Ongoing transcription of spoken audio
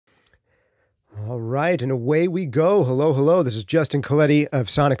All right, and away we go. Hello, hello. This is Justin Colletti of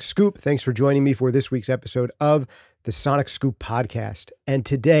SonicScoop. Thanks for joining me for this week's episode of the SonicScoop podcast. And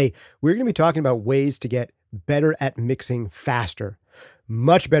today, we're going to be talking about ways to get better at mixing faster.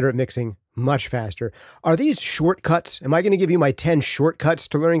 Much better at mixing, much faster. Are these shortcuts? Am I going to give you my 10 shortcuts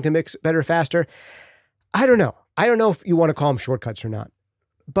to learning to mix better faster? I don't know. I don't know if you want to call them shortcuts or not.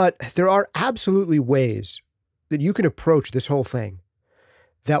 But there are absolutely ways that you can approach this whole thing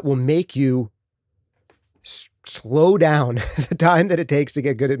that will make you slow down the time that it takes to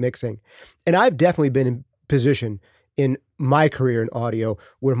get good at mixing. And I've definitely been in position in my career in audio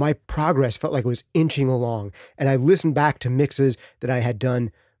where my progress felt like it was inching along. And I listened back to mixes that I had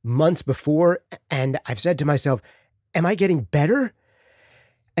done months before, and I've said to myself, am I getting better?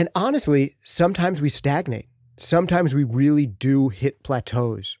 And honestly, sometimes we stagnate. Sometimes we really do hit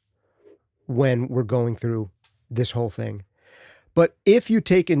plateaus when we're going through this whole thing. But if you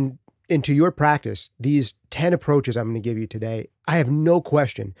take into your practice these 10 approaches I'm going to give you today, I have no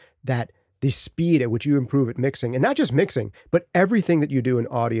question that the speed at which you improve at mixing, and not just mixing, but everything that you do in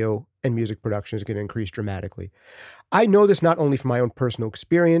audio and music production is going to increase dramatically. I know this not only from my own personal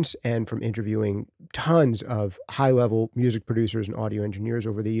experience and from interviewing tons of high-level music producers and audio engineers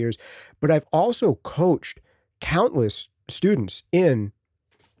over the years, but I've also coached countless students in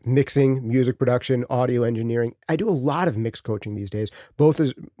mixing, music production, audio engineering. I do a lot of mix coaching these days, both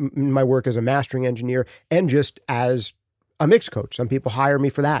as my work as a mastering engineer and just as a mix coach. Some people hire me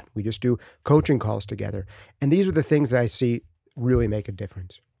for that. We just do coaching calls together. And these are the things that I see really make a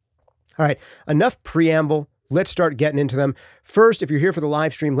difference. All right, enough preamble. Let's start getting into them. First, if you're here for the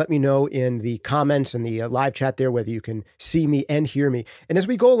live stream, let me know in the comments and the live chat there whether you can see me and hear me. And as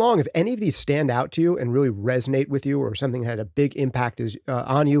we go along, if any of these stand out to you and really resonate with you or something that had a big impact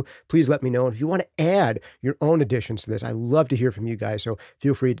on you, please let me know. And if you want to add your own additions to this, I love to hear from you guys. So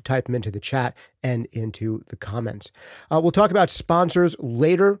feel free to type them into the chat and into the comments. We'll talk about sponsors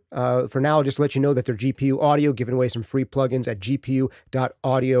later. For now, I'll just let you know that they're GPU Audio, giving away some free plugins at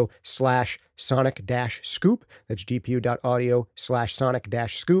gpu.audio/sonic-scoop. That's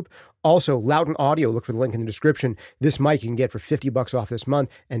gpu.audio/sonic-scoop. Also, Lauten Audio, look for the link in the description. This mic you can get for $50 off this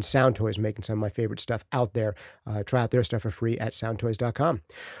month, and Soundtoys making some of my favorite stuff out there. Try out their stuff for free at soundtoys.com.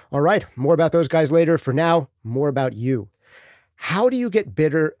 All right, more about those guys later. For now, more about you. How do you get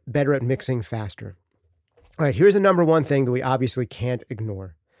better at mixing faster? All right, here's the number one thing that we obviously can't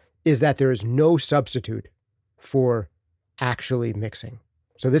ignore, is that there is no substitute for actually mixing.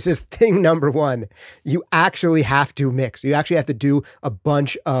 So this is thing number one. You actually have to mix. You actually have to do a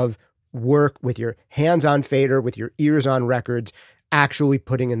bunch of work with your hands on fader, with your ears on records, actually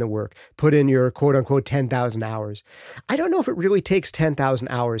putting in the work. Put in your quote unquote 10,000 hours. I don't know if it really takes 10,000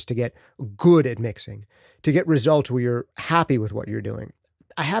 hours to get good at mixing, to get results where you're happy with what you're doing.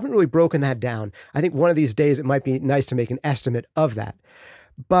 I haven't really broken that down. I think one of these days it might be nice to make an estimate of that.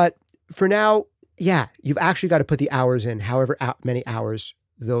 But for now, yeah, you've actually got to put the hours in, however many hours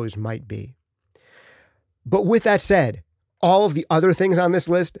those might be. But with that said, all of the other things on this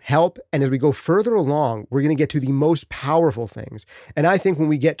list help. And as we go further along, we're going to get to the most powerful things. And I think when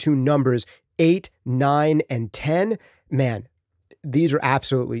we get to numbers 8, 9, and 10, man, these are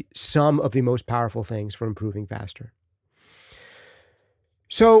absolutely some of the most powerful things for improving faster.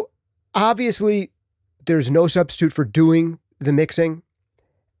 So obviously, there's no substitute for doing the mixing.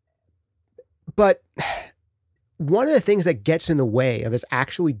 But one of the things that gets in the way of us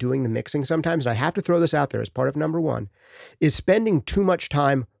actually doing the mixing sometimes, and I have to throw this out there as part of number one, is spending too much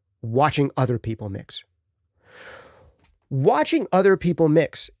time watching other people mix. Watching other people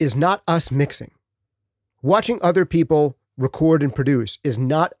mix is not us mixing. Watching other people record and produce is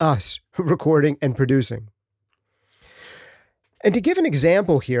not us recording and producing. And to give an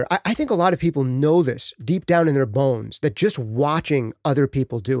example here, I think a lot of people know this deep down in their bones, that just watching other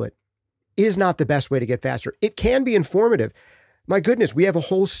people do it is not the best way to get faster. It can be informative. My goodness, we have a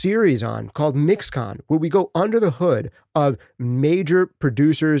whole series on called MixCon, where we go under the hood of major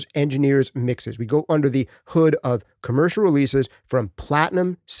producers, engineers, mixes. We go under the hood of commercial releases from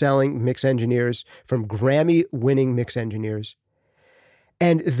platinum-selling mix engineers, from Grammy-winning mix engineers.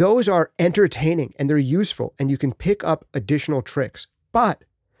 And those are entertaining and they're useful, and you can pick up additional tricks. But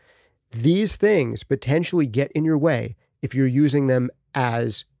these things potentially get in your way if you're using them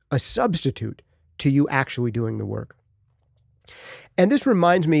as a substitute to you actually doing the work. And this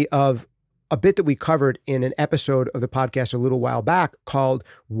reminds me of a bit that we covered in an episode of the podcast a little while back called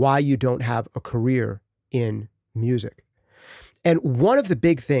Why You Don't Have a Career in Music. And one of the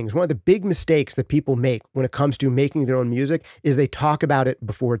big things, one of the big mistakes that people make when it comes to making their own music is they talk about it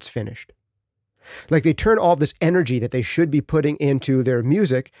before it's finished. Like they turn all this energy that they should be putting into their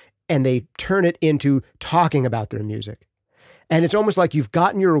music and they turn it into talking about their music. And it's almost like you've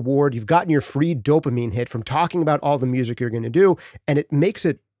gotten your reward, you've gotten your free dopamine hit from talking about all the music you're going to do, and it makes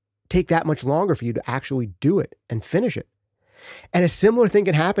it take that much longer for you to actually do it and finish it. And a similar thing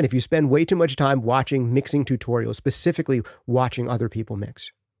can happen if you spend way too much time watching mixing tutorials, specifically watching other people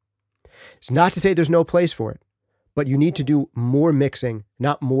mix. It's not to say there's no place for it, but you need to do more mixing,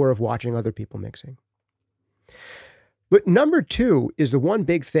 not more of watching other people mixing. But number 2 is the one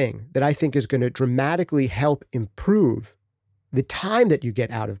big thing that I think is going to dramatically help improve the time that you get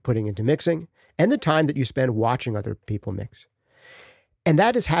out of putting into mixing and the time that you spend watching other people mix. And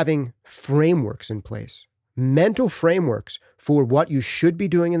that is having frameworks in place, mental frameworks for what you should be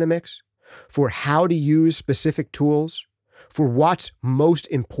doing in the mix, for how to use specific tools, for what's most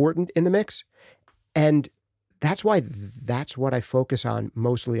important in the mix. And that's why that's what I focus on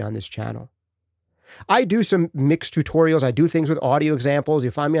mostly on this channel. I do some mix tutorials. I do things with audio examples.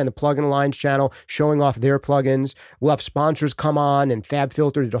 You find me on the Plugin Alliance channel showing off their plugins. We'll have sponsors come on, and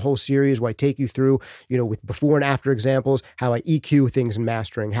FabFilter did a whole series where I take you through, with before and after examples, how I EQ things in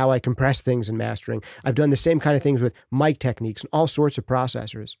mastering, how I compress things in mastering. I've done the same kind of things with mic techniques and all sorts of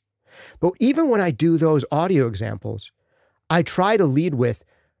processors. But even when I do those audio examples, I try to lead with,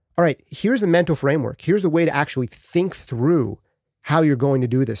 all right, here's the mental framework. Here's the way to actually think through how you're going to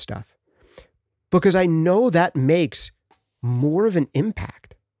do this stuff. Because I know that makes more of an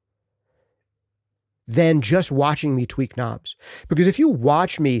impact than just watching me tweak knobs. Because if you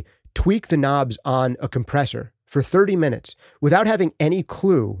watch me tweak the knobs on a compressor for 30 minutes without having any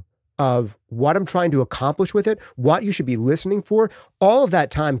clue of what I'm trying to accomplish with it, what you should be listening for, all of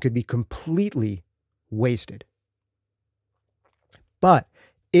that time could be completely wasted. But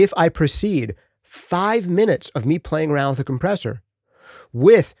if I proceed 5 minutes of me playing around with a compressor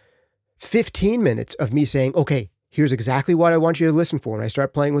with 15 minutes of me saying, okay, here's exactly what I want you to listen for when I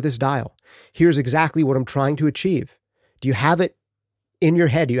start playing with this dial. Here's exactly what I'm trying to achieve. Do you have it in your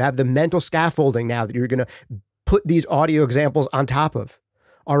head? Do you have the mental scaffolding now that you're going to put these audio examples on top of?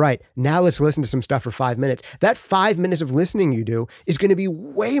 All right, now let's listen to some stuff for 5 minutes. That 5 minutes of listening you do is going to be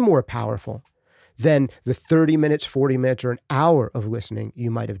way more powerful than the 30 minutes, 40 minutes, or an hour of listening you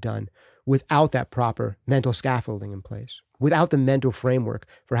might have done without that proper mental scaffolding in place, without the mental framework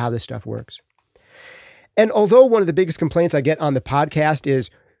for how this stuff works. And although one of the biggest complaints I get on the podcast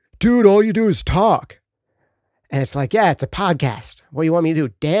is, dude, all you do is talk. And it's like, yeah, it's a podcast. What do you want me to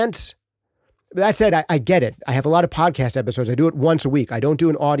do? Dance? That said, I get it. I have a lot of podcast episodes. I do it once a week. I don't do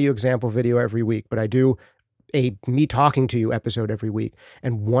an audio example video every week, but I do a me talking to you episode every week.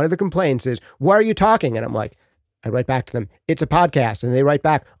 And one of the complaints is, why are you talking? And I'm like, I write back to them, it's a podcast. And they write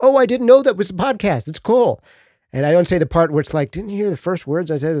back, oh, I didn't know that was a podcast. It's cool. And I don't say the part where it's like, didn't you hear the first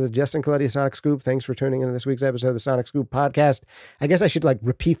words I said of the Justin Colletti SonicScoop? Thanks for tuning into this week's episode of the SonicScoop podcast. I guess I should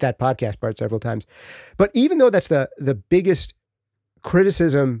repeat that podcast part several times. But even though that's the biggest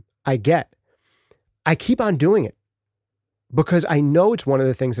criticism I get, I keep on doing it because I know it's one of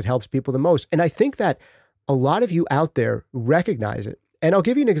the things that helps people the most. And I think that a lot of you out there recognize it. And I'll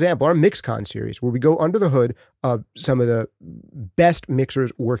give you an example, our MixCon series, where we go under the hood of some of the best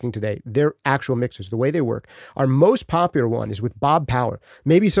mixers working today, their actual mixers, the way they work. Our most popular one is with Bob Power.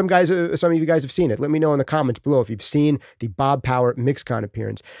 Maybe some of you guys have seen it. Let me know in the comments below if you've seen the Bob Power MixCon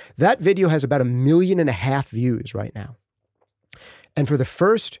appearance. That video has about 1.5 million views right now. And for the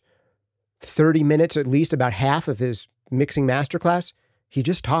first 30 minutes, at least about half of his mixing masterclass, he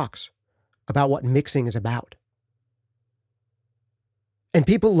just talks about what mixing is about. And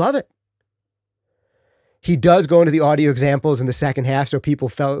people love it. He does go into the audio examples in the second half so people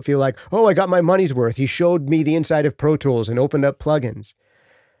feel like, oh, I got my money's worth. He showed me the inside of Pro Tools and opened up plugins.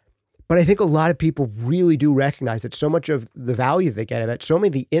 But I think a lot of people really do recognize that so much of the value they get of it, so many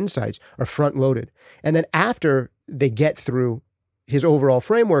of the insights are front loaded. And then after they get through his overall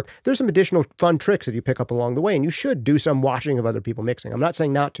framework, there's some additional fun tricks that you pick up along the way. And you should do some watching of other people mixing. I'm not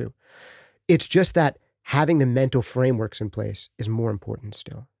saying not to. It's just that having the mental frameworks in place is more important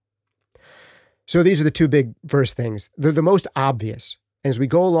still. So these are the two big first things. They're the most obvious. And as we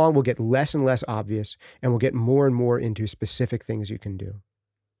go along, we'll get less and less obvious, and we'll get more and more into specific things you can do.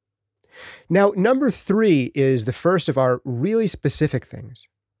 Now, number 3 is the first of our really specific things.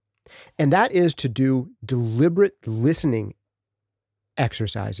 And that is to do deliberate listening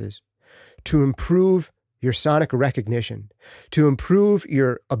exercises to improve your sonic recognition, to improve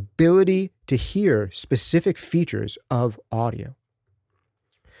your ability to hear specific features of audio.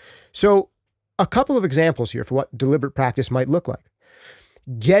 So a couple of examples here for what deliberate practice might look like.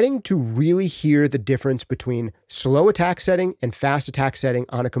 Getting to really hear the difference between slow attack setting and fast attack setting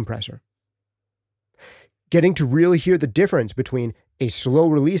on a compressor. Getting to really hear the difference between a slow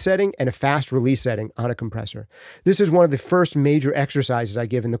release setting and a fast release setting on a compressor. This is one of the first major exercises I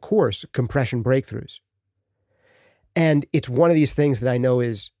give in the course, compression breakthroughs. And it's one of these things that I know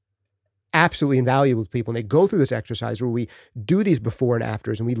is absolutely invaluable to people. And they go through this exercise where we do these before and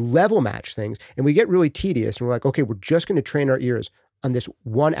afters and we level match things and we get really tedious. And we're like, okay, we're just going to train our ears on this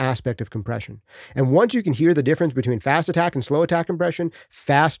one aspect of compression. And once you can hear the difference between fast attack and slow attack compression,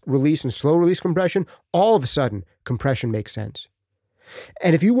 fast release and slow release compression, all of a sudden compression makes sense.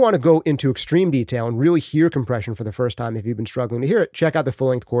 And if you want to go into extreme detail and really hear compression for the first time, if you've been struggling to hear it, check out the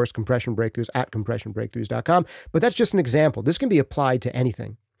full-length course, Compression Breakthroughs, at compressionbreakthroughs.com. But that's just an example. This can be applied to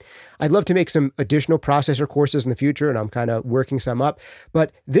anything. I'd love to make some additional processor courses in the future, and I'm kind of working some up.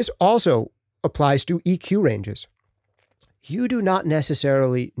 But this also applies to EQ ranges. You do not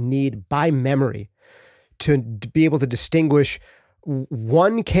necessarily need, by memory, to be able to distinguish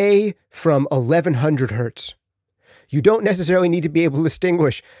 1K from 1100 hertz. You don't necessarily need to be able to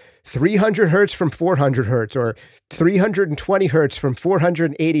distinguish 300 hertz from 400 hertz or 320 hertz from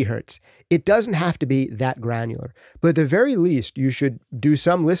 480 hertz. It doesn't have to be that granular. But at the very least, you should do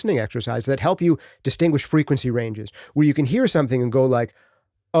some listening exercises that help you distinguish frequency ranges, where you can hear something and go like,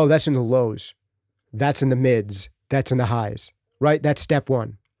 oh, that's in the lows, that's in the mids, that's in the highs, right? That's step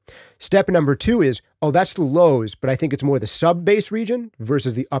one. Step number two is, oh, that's the lows, but I think it's more the sub-bass region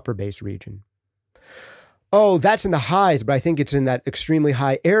versus the upper bass region. Oh, that's in the highs, but I think it's in that extremely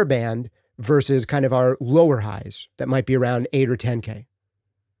high air band versus kind of our lower highs that might be around 8 or 10K.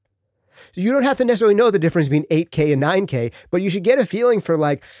 So you don't have to necessarily know the difference between 8K and 9K, but you should get a feeling for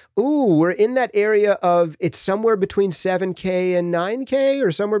like, ooh, we're in that area of it's somewhere between 7K and 9K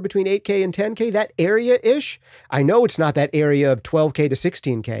or somewhere between 8K and 10K, that area-ish. I know it's not that area of 12K to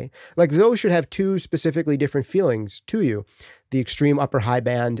 16K. Like those should have two specifically different feelings to you. The extreme upper high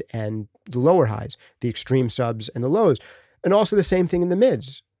band and the lower highs, the extreme subs and the lows. And also the same thing in the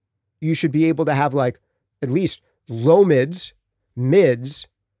mids. You should be able to have like at least low mids, mids,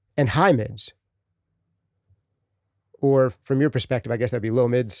 and high mids. Or from your perspective, I guess that'd be low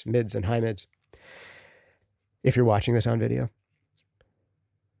mids, mids, and high mids, if you're watching this on video.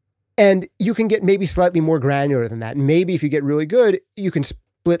 And you can get maybe slightly more granular than that. Maybe if you get really good, you can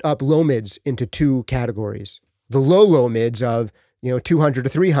split up low mids into two categories. The low mids of, 200 to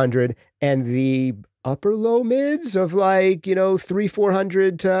 300 and the upper low mids of like,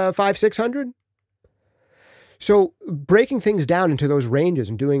 400 to 600. So breaking things down into those ranges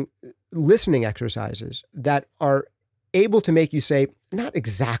and doing listening exercises that are able to make you say, not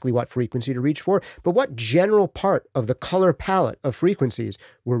exactly what frequency to reach for, but what general part of the color palette of frequencies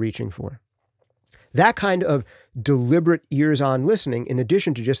we're reaching for. That kind of deliberate ears-on listening, in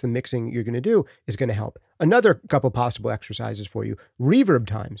addition to just the mixing you're going to do, is going to help. Another couple possible exercises for you. Reverb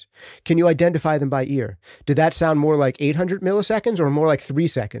times. Can you identify them by ear? Did that sound more like 800 milliseconds or more like 3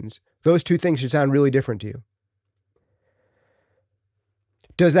 seconds? Those two things should sound really different to you.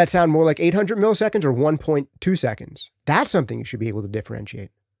 Does that sound more like 800 milliseconds or 1.2 seconds? That's something you should be able to differentiate.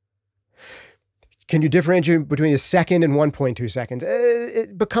 Can you differentiate between a second and 1.2 seconds?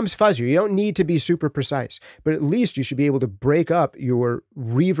 It becomes fuzzier. You don't need to be super precise, but at least you should be able to break up your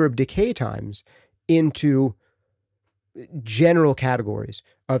reverb decay times into general categories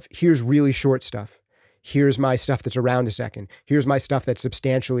of here's really short stuff. Here's my stuff that's around a second. Here's my stuff that's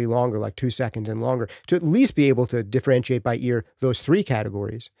substantially longer, like 2 seconds and longer, to at least be able to differentiate by ear those 3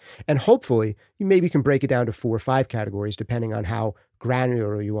 categories. And hopefully you maybe can break it down to 4 or 5 categories, depending on how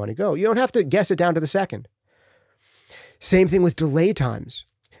granular you want to go. You don't have to guess it down to the second. Same thing with delay times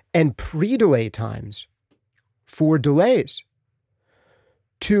and pre-delay times for delays.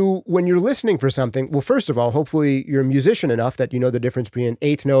 To when you're listening for something, well, first of all, hopefully you're a musician enough that you know the difference between an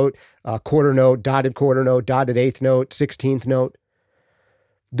eighth note, quarter note, dotted eighth note, 16th note.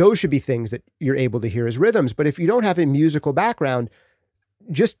 Those should be things that you're able to hear as rhythms. But if you don't have a musical background,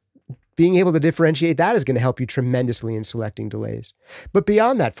 just being able to differentiate that is going to help you tremendously in selecting delays. But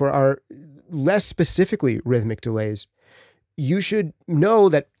beyond that, for our less specifically rhythmic delays, you should know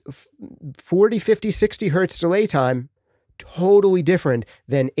that 40, 50, 60 hertz delay time, totally different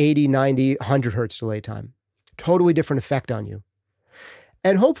than 80, 90, 100 hertz delay time. Totally different effect on you.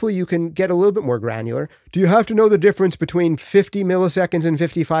 And hopefully you can get a little bit more granular. Do you have to know the difference between 50 milliseconds and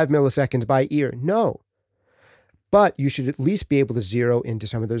 55 milliseconds by ear? No. But you should at least be able to zero into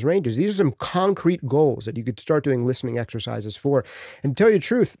some of those ranges. These are some concrete goals that you could start doing listening exercises for. And to tell you the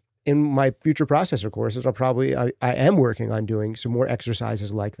truth, in my future processor courses, I am working on doing some more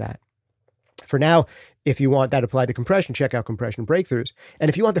exercises like that. For now, if you want that applied to compression, check out Compression Breakthroughs. And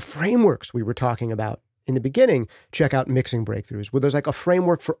if you want the frameworks we were talking about in the beginning, check out Mixing Breakthroughs, where there's like a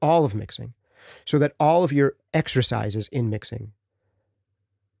framework for all of mixing, so that all of your exercises in mixing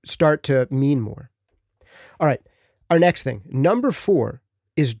start to mean more. All right, our next thing, number 4,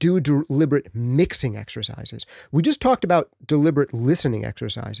 is do deliberate mixing exercises. We just talked about deliberate listening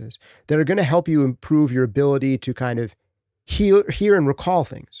exercises that are going to help you improve your ability to kind of hear and recall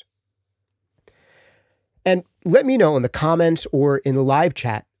things. And let me know in the comments or in the live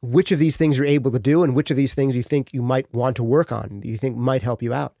chat which of these things you're able to do and which of these things you think you might want to work on, that you think might help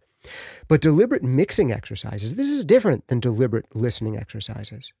you out. But deliberate mixing exercises, this is different than deliberate listening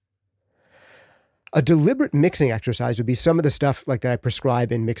exercises. A deliberate mixing exercise would be some of the stuff like that I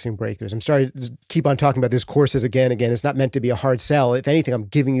prescribe in Mixing Breakthroughs. I'm sorry to keep on talking about this courses again. It's not meant to be a hard sell. If anything, I'm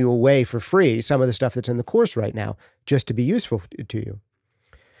giving you away for free some of the stuff that's in the course right now, just to be useful to you.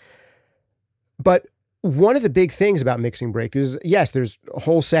 But one of the big things about Mixing Breakthroughs, yes, there's a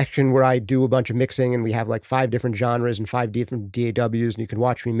whole section where I do a bunch of mixing and we have like 5 different genres and 5 different DAWs and you can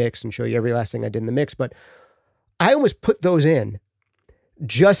watch me mix and show you every last thing I did in the mix. But I almost put those in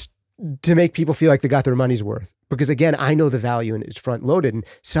just to make people feel like they got their money's worth. Because again, I know the value and it's front loaded. And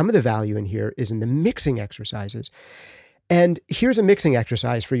some of the value in here is in the mixing exercises. And here's a mixing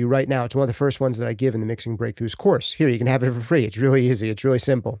exercise for you right now. It's one of the first ones that I give in the Mixing Breakthroughs course. Here, you can have it for free. It's really easy. It's really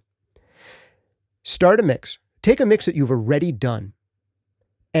simple. Start a mix. Take a mix that you've already done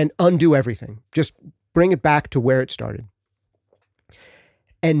and undo everything. Just bring it back to where it started.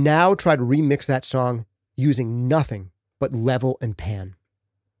 And now try to remix that song using nothing but level and pan.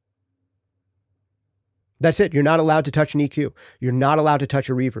 That's it. You're not allowed to touch an EQ. You're not allowed to touch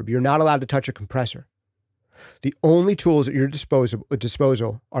a reverb. You're not allowed to touch a compressor. The only tools at your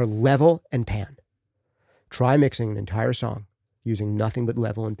disposal are level and pan. Try mixing an entire song using nothing but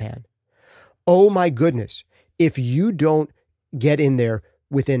level and pan. Oh my goodness. If you don't get in there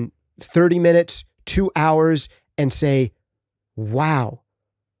within 30 minutes, 2 hours, and say, wow,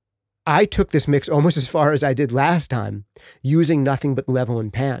 I took this mix almost as far as I did last time using nothing but level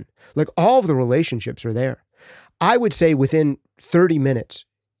and pan. Like all of the relationships are there. I would say within 30 minutes,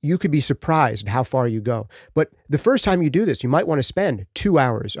 you could be surprised at how far you go. But the first time you do this, you might want to spend 2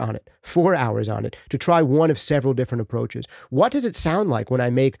 hours on it, 4 hours on it to try one of several different approaches. What does it sound like when I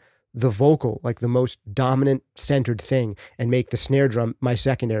make the vocal like the most dominant centered thing and make the snare drum my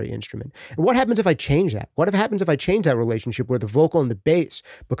secondary instrument? And what happens if I change that? What happens if I change that relationship where the vocal and the bass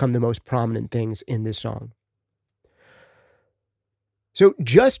become the most prominent things in this song? So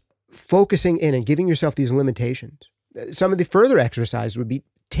just focusing in and giving yourself these limitations. Some of the further exercises would be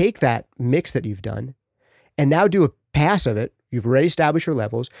take that mix that you've done and now do a pass of it. You've already established your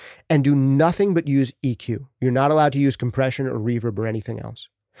levels and do nothing but use EQ. You're not allowed to use compression or reverb or anything else.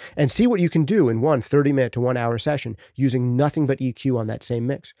 And see what you can do in one 30-minute to 1 hour session using nothing but EQ on that same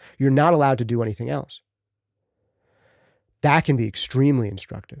mix. You're not allowed to do anything else. That can be extremely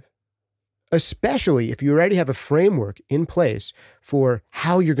instructive, especially if you already have a framework in place for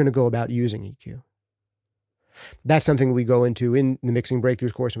how you're going to go about using EQ. That's something we go into in the Mixing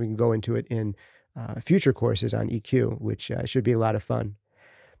Breakthroughs course, and we can go into it in future courses on EQ, which should be a lot of fun.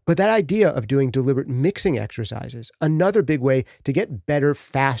 But that idea of doing deliberate mixing exercises, another big way to get better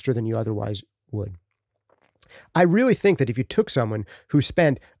faster than you otherwise would. I really think that if you took someone who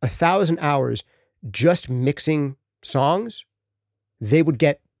spent 1,000 hours just mixing songs, they would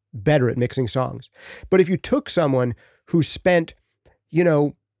get better at mixing songs. But if you took someone who spent,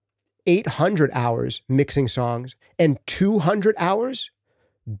 800 hours mixing songs and 200 hours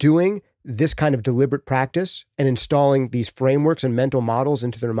doing this kind of deliberate practice and installing these frameworks and mental models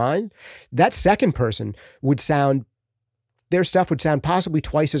into their mind, that second person their stuff would sound possibly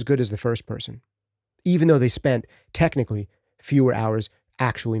twice as good as the first person, even though they spent technically fewer hours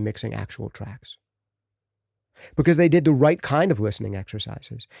actually mixing actual tracks. Because they did the right kind of listening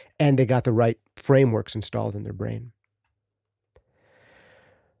exercises and they got the right frameworks installed in their brain.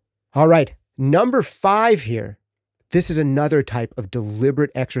 All right, number 5 here. This is another type of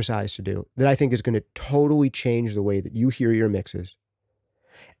deliberate exercise to do that I think is going to totally change the way that you hear your mixes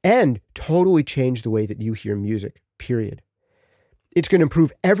and totally change the way that you hear music, period. It's going to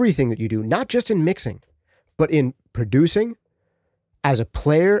improve everything that you do, not just in mixing, but in producing, as a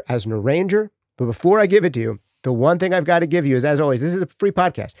player, as an arranger. But before I give it to you, the one thing I've got to give you is, as always, this is a free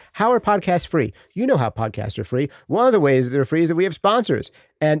podcast. How are podcasts free? You know how podcasts are free. One of the ways that they're free is that we have sponsors.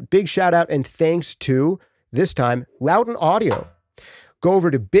 And big shout out and thanks to, this time, Lauten Audio. Go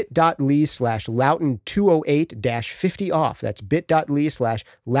over to bit.ly/Lauten208-50off. That's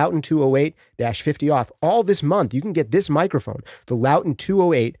bit.ly/Lauten208-50off. All this month, you can get this microphone, the Lauten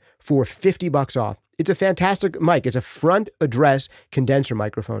 208, for $50 off. It's a fantastic mic. It's a front address condenser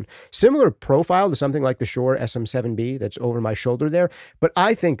microphone. Similar profile to something like the Shure SM7B that's over my shoulder there, but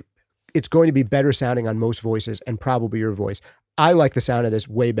I think it's going to be better sounding on most voices and probably your voice. I like the sound of this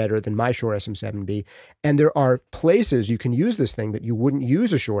way better than my Shure SM7B. And there are places you can use this thing that you wouldn't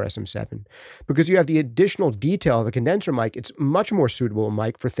use a Shure SM7 because you have the additional detail of a condenser mic. It's much more suitable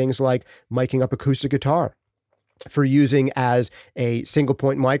mic for things like miking up acoustic guitar, for using as a single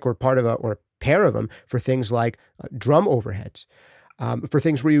point mic or part of or a pair of them for things like drum overheads. For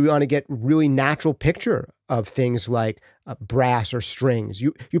things where you want to get really natural picture of things like brass or strings.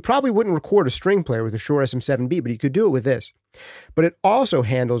 You probably wouldn't record a string player with a Shure SM7B, but you could do it with this. But it also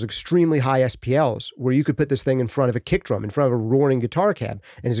handles extremely high SPLs, where you could put this thing in front of a kick drum, in front of a roaring guitar cab,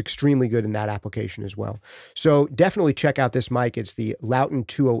 and is extremely good in that application as well. So definitely check out this mic. It's the Lauten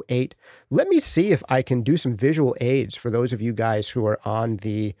 208. Let me see if I can do some visual aids for those of you guys who are on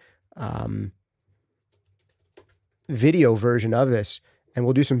the video version of this, and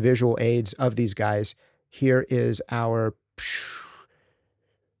we'll do some visual aids of these guys. Here is our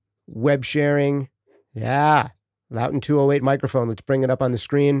web sharing. Yeah, Lauten 208 microphone. Let's bring it up on the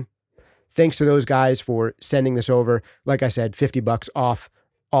screen. Thanks to those guys for sending this over. Like I said, $50 off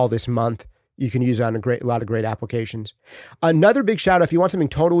all this month. You can use it on a lot of great applications. Another big shout out, if you want something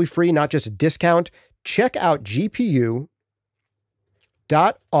totally free, not just a discount, check out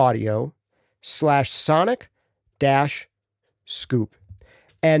gpu.audio/sonic-scoop.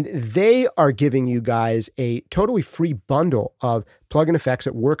 And they are giving you guys a totally free bundle of plugin effects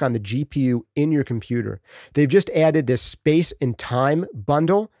that work on the GPU in your computer. They've just added this space and time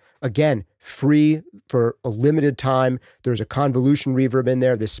bundle. Again, free for a limited time. There's a convolution reverb in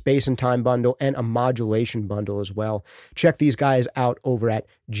there, this space and time bundle, and a modulation bundle as well. Check these guys out over at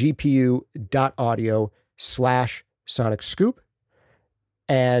gpu.audio/SonicScoop,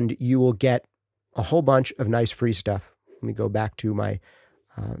 and you will get a whole bunch of nice free stuff. Let me go back to my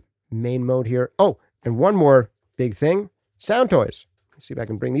main mode here. Oh, and one more big thing, Soundtoys. Let's see if I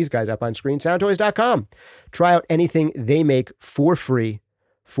can bring these guys up on screen. Soundtoys.com. Try out anything they make for free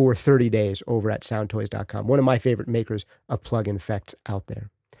for 30 days over at soundtoys.com. One of my favorite makers of plug-in effects out there.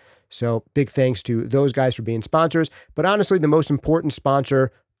 So big thanks to those guys for being sponsors. But honestly, the most important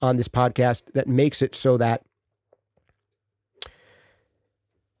sponsor on this podcast that makes it so that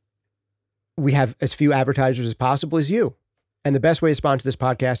we have as few advertisers as possible is you. And the best way to sponsor this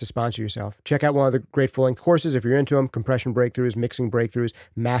podcast is sponsor yourself. Check out one of the great full-length courses if you're into them: Compression Breakthroughs, Mixing Breakthroughs,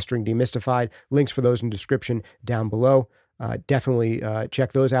 Mastering Demystified. Links for those in the description down below. Definitely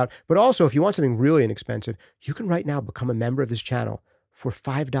check those out. But also, if you want something really inexpensive, you can right now become a member of this channel for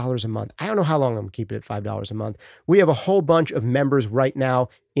 $5 a month. I don't know how long I'm keeping it at $5 a month. We have a whole bunch of members right now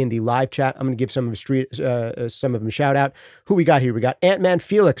in the live chat. I'm going to give some of them a shout out. Who we got here? We got Ant-Man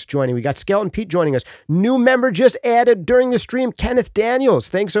Felix joining. We got Skeleton Pete joining us. New member just added during the stream, Kenneth Daniels.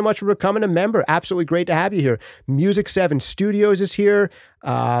 Thanks so much for becoming a member. Absolutely great to have you here. Music 7 Studios is here.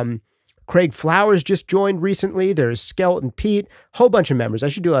 Craig Flowers just joined recently. There's Skeleton Pete, whole bunch of members. I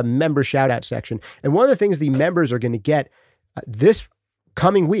should do a member shout out section. And one of the things the members are going to get this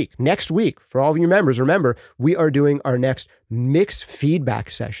coming week, next week, for all of your members, remember, we are doing our next mix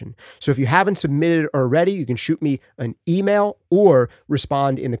feedback session. So if you haven't submitted already, you can shoot me an email or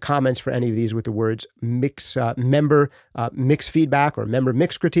respond in the comments for any of these with the words member mix feedback or member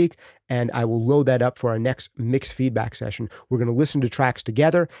mix critique, and I will load that up for our next mix feedback session. We're going to listen to tracks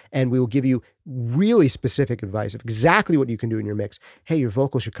together, and we will give you really specific advice of exactly what you can do in your mix. Hey, your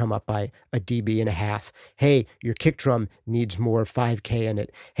vocal should come up by 1.5 dB. Hey, your kick drum needs more 5K in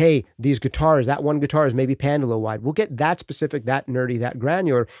it. Hey, these guitars, that one guitar is maybe panned a little wide. We'll get that specific, that nerdy, that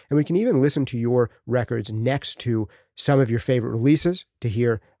granular, and we can even listen to your records next to some of your favorite releases to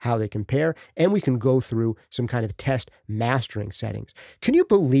hear how they compare, and we can go through some kind of test mastering settings. Can you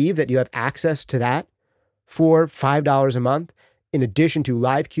believe that you have access to that for $5 a month? In addition to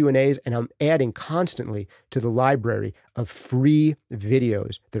live Q&As, and I'm adding constantly to the library of free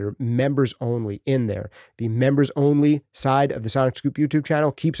videos that are members only in there. The members only side of the SonicScoop YouTube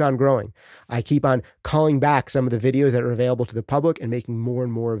channel keeps on growing. I keep on calling back some of the videos that are available to the public and making more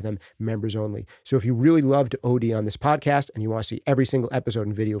and more of them members only. So if you really love to OD on this podcast and you want to see every single episode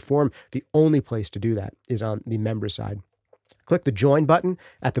in video form, the only place to do that is on the member side. Click the join button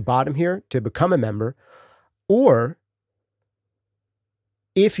at the bottom here to become a member, or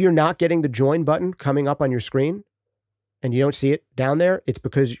if you're not getting the join button coming up on your screen and you don't see it down there, it's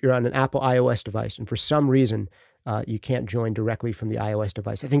because you're on an Apple iOS device. And for some reason, you can't join directly from the iOS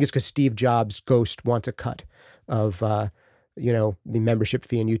device. I think it's because Steve Jobs' ghost wants a cut of, the membership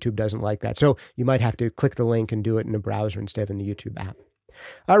fee, and YouTube doesn't like that. So you might have to click the link and do it in a browser instead of in the YouTube app.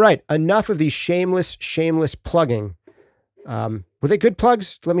 All right, enough of these shameless plugging. Were they good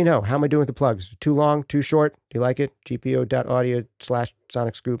plugs? Let me know. How am I doing with the plugs? Too long? Too short? Do you like it?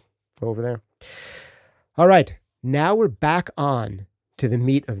 gpu.audio/SonicScoop. Go over there. All right. Now we're back on to the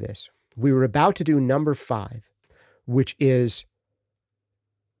meat of this. We were about to do number 5, which is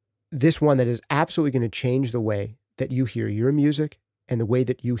this one that is absolutely going to change the way that you hear your music and the way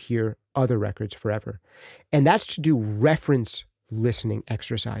that you hear other records forever. And that's to do reference listening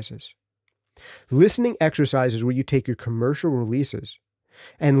exercises. Listening exercises where you take your commercial releases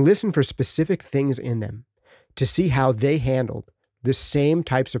and listen for specific things in them to see how they handled the same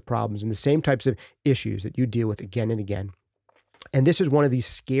types of problems and the same types of issues that you deal with again and again. And this is one of the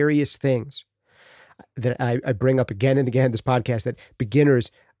scariest things that I bring up again and again in this podcast that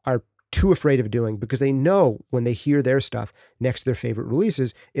beginners are too afraid of doing, because they know when they hear their stuff next to their favorite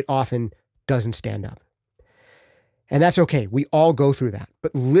releases, it often doesn't stand up. And that's okay. We all go through that.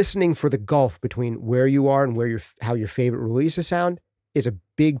 But listening for the gulf between where you are and how your favorite releases sound is a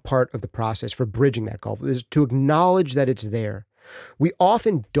big part of the process for bridging that gulf, is to acknowledge that it's there. We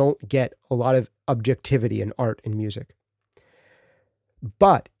often don't get a lot of objectivity in art and music.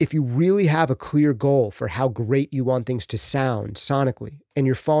 But if you really have a clear goal for how great you want things to sound sonically, and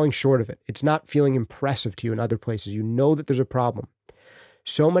you're falling short of it, it's not feeling impressive to you in other places, you know that there's a problem.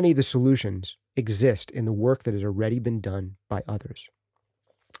 So many of the solutions exist in the work that has already been done by others.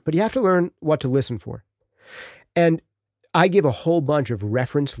 But you have to learn what to listen for. And I give a whole bunch of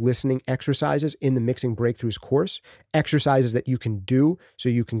reference listening exercises in the Mixing Breakthroughs course, exercises that you can do so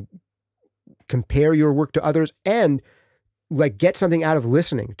you can compare your work to others and like get something out of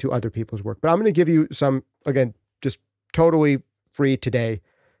listening to other people's work. But I'm going to give you some, again, just totally free today,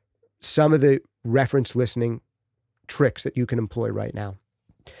 some of the reference listening tricks that you can employ right now.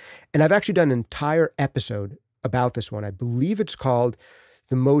 And I've actually done an entire episode about this one. I believe it's called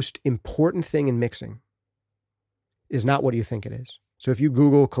The Most Important Thing in Mixing is Not What You Think It Is. So if you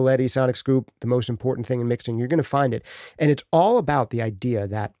Google Colletti, SonicScoop, The Most Important Thing in Mixing, you're going to find it. And it's all about the idea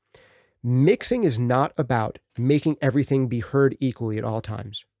that mixing is not about making everything be heard equally at all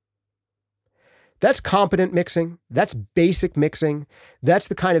times. That's competent mixing. That's basic mixing. That's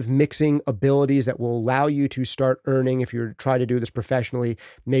the kind of mixing abilities that will allow you to start earning, if you're trying to do this professionally,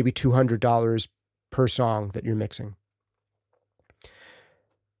 maybe $200 per song that you're mixing.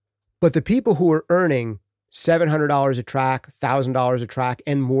 But the people who are earning $700 a track, $1,000 a track,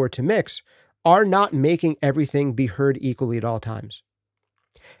 and more to mix are not making everything be heard equally at all times.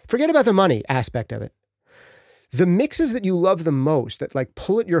 Forget about the money aspect of it. The mixes that you love the most, that like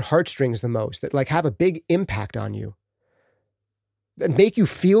pull at your heartstrings the most, that like have a big impact on you, that make you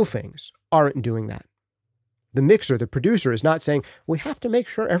feel things, aren't doing that. The mixer, the producer, is not saying, we have to make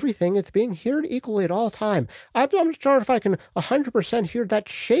sure everything is being heard equally at all time. I'm not sure if I can 100% hear that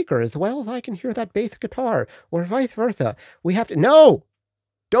shaker as well as I can hear that bass guitar, or vice versa. We have to, no,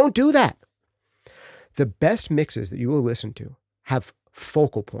 don't do that. The best mixes that you will listen to have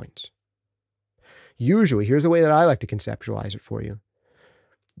focal points. Usually, here's the way that I like to conceptualize it for you.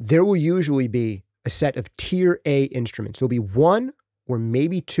 There will usually be a set of tier A instruments. There'll be one or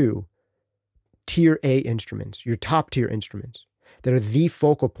maybe two tier A instruments, your top tier instruments, that are the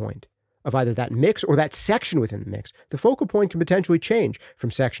focal point of either that mix or that section within the mix. The focal point can potentially change from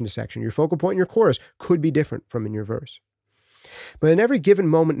section to section. Your focal point in your chorus could be different from in your verse. But in every given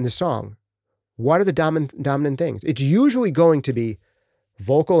moment in the song, what are the dominant things? It's usually going to be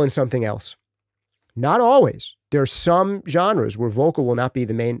vocal and something else. Not always. There are some genres where vocal will not be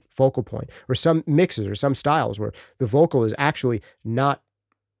the main focal point, or some mixes or some styles where the vocal is actually not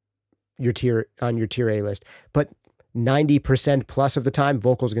your tier on your tier A list, but 90% plus of the time,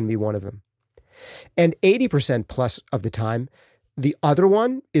 vocal is going to be one of them. And 80% plus of the time, the other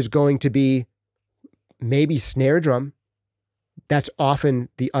one is going to be maybe snare drum. That's often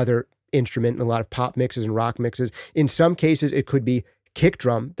the other instrument in a lot of pop mixes and rock mixes. In some cases, it could be kick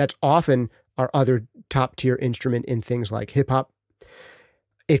drum. That's often our other top tier instrument in things like hip hop.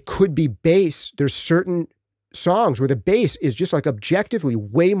 It could be bass. There's certain songs where the bass is just like objectively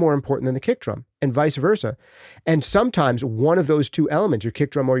way more important than the kick drum, and vice versa. And sometimes one of those two elements, your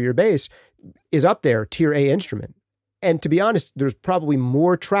kick drum or your bass, is up there, tier A instrument. And to be honest, there's probably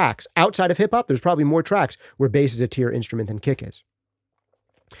more tracks outside of hip hop. There's probably more tracks where bass is a tier instrument than kick is.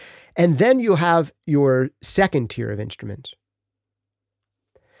 And then you'll have your second tier of instruments.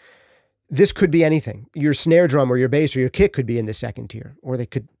 This could be anything. Your snare drum or your bass or your kick could be in the second tier, or they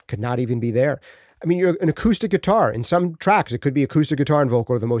could not even be there. I mean, you're an acoustic guitar. In some tracks, it could be acoustic guitar and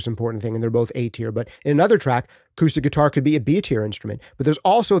vocal are the most important thing, and they're both A tier. But in another track, acoustic guitar could be a B tier instrument. But there's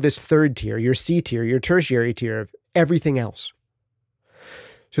also this third tier, your C tier, your tertiary tier of everything else.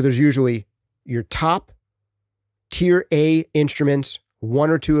 So there's usually your top tier A instruments one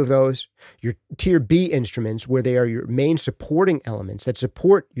or two of those, your tier B instruments, where they are your main supporting elements that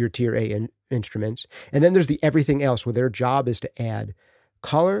support your tier A instruments. And then there's the everything else, where their job is to add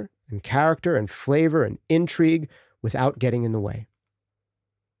color and character and flavor and intrigue without getting in the way.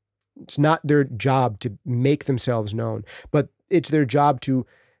 It's not their job to make themselves known, but it's their job to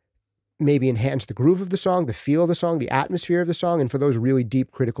maybe enhance the groove of the song, the feel of the song, the atmosphere of the song, and for those really deep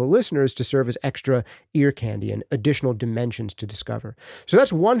critical listeners to serve as extra ear candy and additional dimensions to discover. So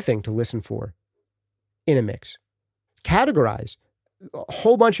that's one thing to listen for in a mix. Categorize a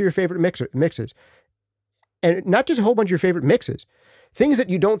whole bunch of your favorite mixes. And not just a whole bunch of your favorite mixes. Things that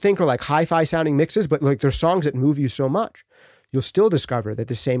you don't think are like hi-fi sounding mixes, but like they're songs that move you so much. You'll still discover that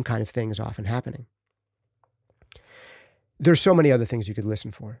the same kind of thing is often happening. There's so many other things you could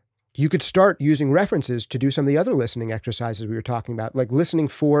listen for. You could start using references to do some of the other listening exercises we were talking about, like listening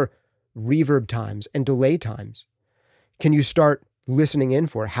for reverb times and delay times. Can you start listening in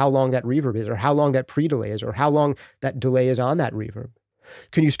for how long that reverb is, or how long that pre-delay is, or how long that delay is on that reverb?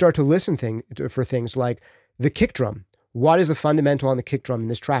 Can you start to listen for things like the kick drum? What is the fundamental on the kick drum in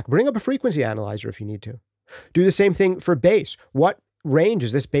this track? Bring up a frequency analyzer if you need to. Do the same thing for bass. What range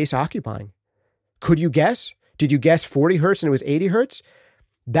is this bass occupying? Could you guess? Did you guess 40 hertz and it was 80 hertz?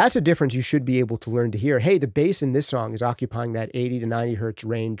 That's a difference you should be able to learn to hear. Hey, the bass in this song is occupying that 80 to 90 hertz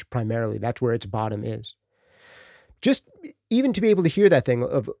range primarily. That's where its bottom is. Just even to be able to hear that thing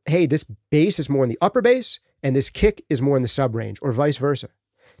of, hey, this bass is more in the upper bass and this kick is more in the sub range, or vice versa.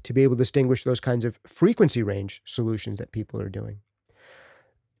 To be able to distinguish those kinds of frequency range solutions that people are doing.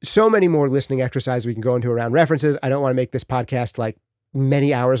 So many more listening exercises we can go into around references. I don't want to make this podcast like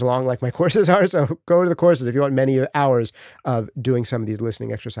many hours long like my courses are. So go to the courses if you want many hours of doing some of these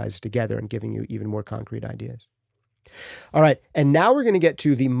listening exercises together and giving you even more concrete ideas. All right. And now we're going to get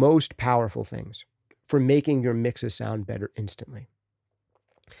to the most powerful things for making your mixes sound better instantly.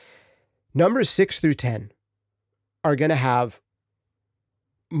 Numbers 6 through 10 are going to have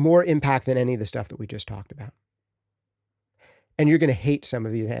more impact than any of the stuff that we just talked about. And you're going to hate some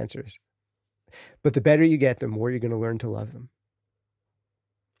of these answers. But the better you get, the more you're going to learn to love them.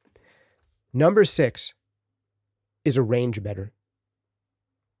 Number 6 is arrange better.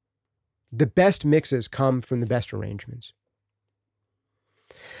 The best mixes come from the best arrangements.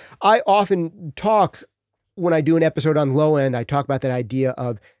 I often talk, when I do an episode on low end, I talk about that idea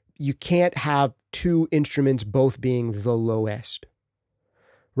of you can't have two instruments both being the lowest.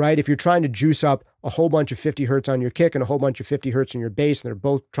 Right? If you're trying to juice up a whole bunch of 50 hertz on your kick and a whole bunch of 50 hertz on your bass, and they're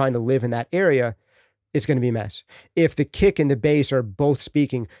both trying to live in that area, it's going to be a mess. If the kick and the bass are both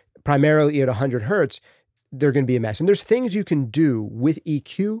speaking primarily at 100 hertz, they're going to be a mess. And there's things you can do with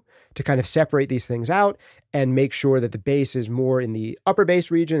EQ to kind of separate these things out and make sure that the bass is more in the upper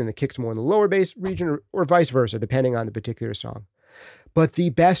bass region and the kick's more in the lower bass region, or vice versa, depending on the particular song. But the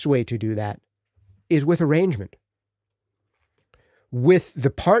best way to do that is with arrangement. With the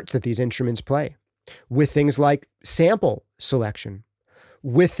parts that these instruments play, with things like sample selection,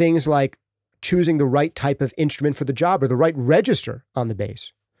 with things like choosing the right type of instrument for the job or the right register on the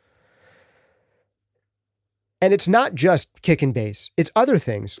bass. And it's not just kick and bass, it's other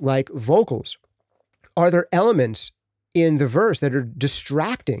things like vocals. Are there elements in the verse that are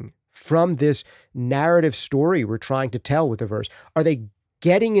distracting from this narrative story we're trying to tell with the verse? Are they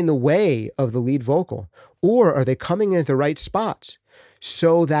getting in the way of the lead vocal? Or are they coming in at the right spots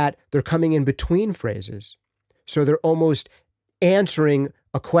so that they're coming in between phrases? So they're almost answering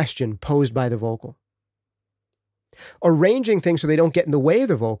a question posed by the vocal. Arranging things so they don't get in the way of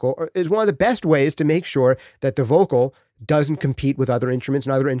the vocal is one of the best ways to make sure that the vocal doesn't compete with other instruments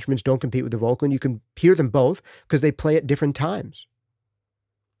and other instruments don't compete with the vocal, and you can hear them both because they play at different times.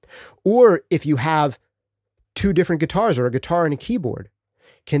 Or if you have two different guitars or a guitar and a keyboard,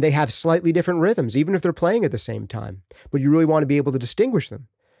 can they have slightly different rhythms, even if they're playing at the same time? But you really want to be able to distinguish them.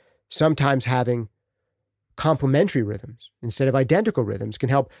 Sometimes having complementary rhythms instead of identical rhythms can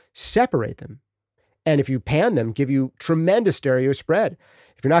help separate them. And if you pan them, give you tremendous stereo spread.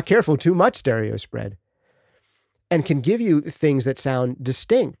 If you're not careful, too much stereo spread. And can give you things that sound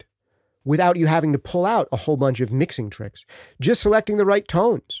distinct without you having to pull out a whole bunch of mixing tricks. Just selecting the right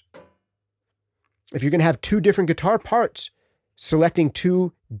tones. If you're going to have two different guitar parts, selecting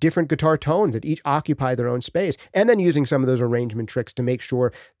two different guitar tones that each occupy their own space, and then using some of those arrangement tricks to make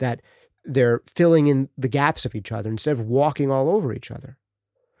sure that they're filling in the gaps of each other instead of walking all over each other.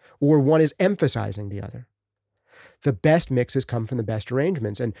 Or one is emphasizing the other. The best mixes come from the best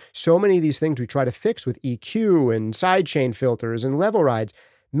arrangements. And so many of these things we try to fix with EQ and sidechain filters and level rides,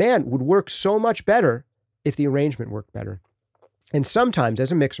 man, would work so much better if the arrangement worked better. And sometimes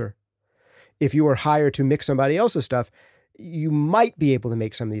as a mixer, if you are hired to mix somebody else's stuff, you might be able to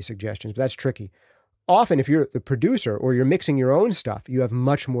make some of these suggestions, but that's tricky. Often, if you're the producer or you're mixing your own stuff, you have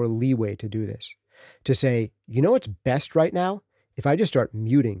much more leeway to do this. To say, you know what's best right now? If I just start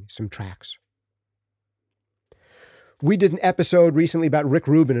muting some tracks. We did an episode recently about Rick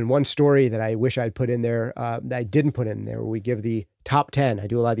Rubin, and one story that I wish I'd put in there, that I didn't put in there, where we give the top 10. I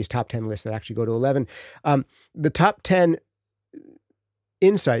do a lot of these top 10 lists that actually go to 11. The top 10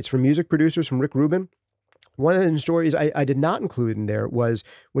 insights from music producers from Rick Rubin. One of the stories I did not include in there was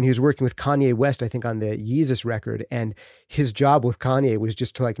when he was working with Kanye West, I think on the Yeezus record, and his job with Kanye was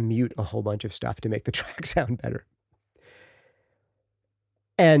just to like mute a whole bunch of stuff to make the track sound better.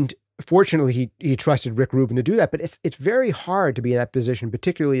 And fortunately, he trusted Rick Rubin to do that, but it's very hard to be in that position,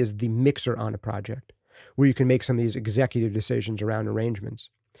 particularly as the mixer on a project, where you can make some of these executive decisions around arrangements.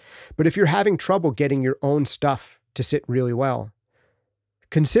 But if you're having trouble getting your own stuff to sit really well,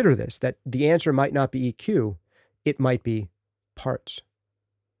 consider this, that the answer might not be EQ, it might be parts.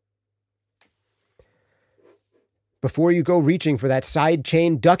 Before you go reaching for that side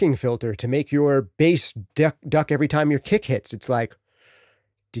chain ducking filter to make your bass duck every time your kick hits, it's like,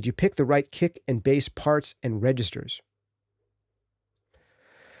 did you pick the right kick and bass parts and registers?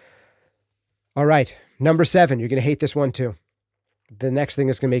 All right, number 7, you're going to hate this one too. The next thing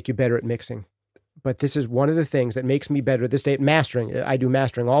is going to make you better at mixing. But this is one of the things that makes me better at this day at mastering. I do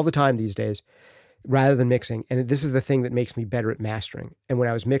mastering all the time these days rather than mixing. And this is the thing that makes me better at mastering. And when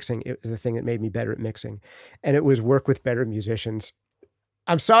I was mixing, it was the thing that made me better at mixing. And it was work with better musicians.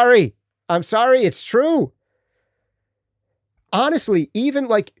 I'm sorry. It's true. Honestly, even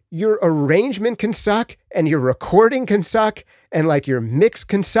like your arrangement can suck and your recording can suck and like your mix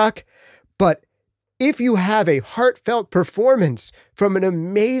can suck. But if you have a heartfelt performance from an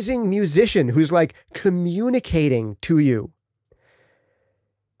amazing musician who's like communicating to you,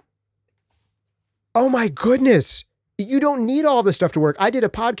 oh my goodness, you don't need all this stuff to work. I did a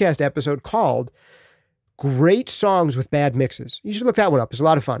podcast episode called Great Songs with Bad Mixes. You should look that one up. It's a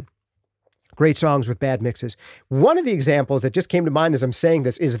lot of fun. Great songs with bad mixes. One of the examples that just came to mind as I'm saying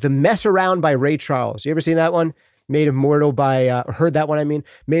this is The Mess Around by Ray Charles. You ever seen that one? Made immortal by, heard that one, I mean,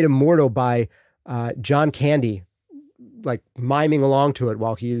 made immortal by John Candy, like miming along to it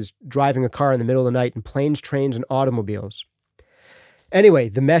while he is driving a car in the middle of the night in planes, trains, and automobiles. Anyway,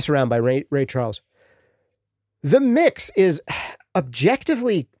 The Mess Around by Ray Charles. The mix is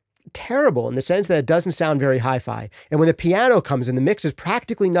objectively terrible in the sense that it doesn't sound very hi-fi. And when the piano comes in, the mix is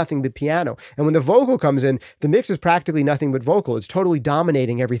practically nothing but piano. And when the vocal comes in, the mix is practically nothing but vocal. It's totally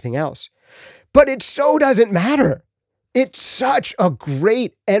dominating everything else. But it so doesn't matter. It's such a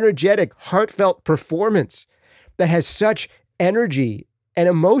great, energetic, heartfelt performance that has such energy and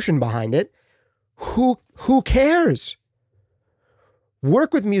emotion behind it. Who cares?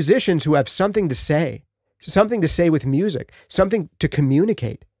 Work with musicians who have something to say with music, something to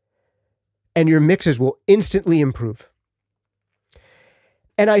communicate, and your mixes will instantly improve.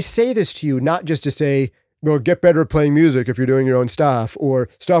 And I say this to you not just to say, well, get better at playing music if you're doing your own stuff, or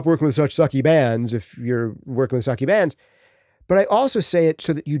stop working with such sucky bands if you're working with sucky bands. But I also say it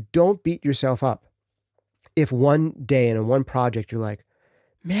so that you don't beat yourself up. If one day and in one project you're like,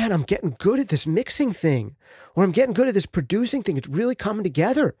 man, I'm getting good at this mixing thing, or I'm getting good at this producing thing. It's really coming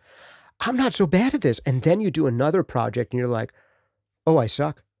together. I'm not so bad at this. And then you do another project and you're like, oh, I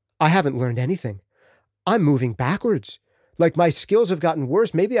suck. I haven't learned anything. I'm moving backwards. Like my skills have gotten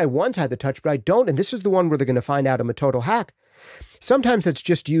worse. Maybe I once had the touch, but I don't. And this is the one where they're going to find out I'm a total hack. Sometimes it's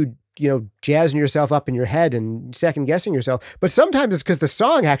just you jazzing yourself up in your head and second guessing yourself. But sometimes it's because the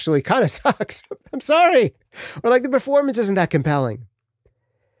song actually kind of sucks. I'm sorry. Or like the performance isn't that compelling.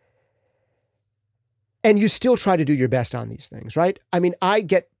 And you still try to do your best on these things, right? I mean, I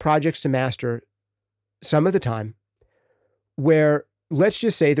get projects to master some of the time where, let's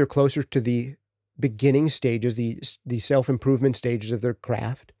just say they're closer to the beginning stages, the self-improvement stages of their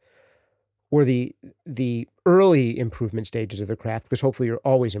craft, or the early improvement stages of their craft, because hopefully you're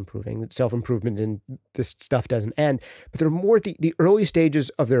always improving. Self-improvement and this stuff doesn't end. But they're more at the early stages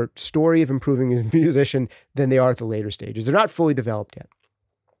of their story of improving as a musician than they are at the later stages. They're not fully developed yet.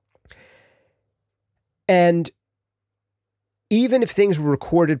 And even if things were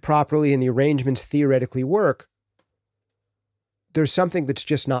recorded properly and the arrangements theoretically work, there's something that's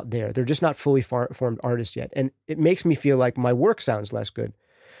just not there. They're just not fully formed artists yet. And it makes me feel like my work sounds less good.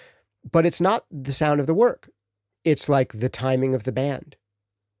 But it's not the sound of the work. It's like the timing of the band.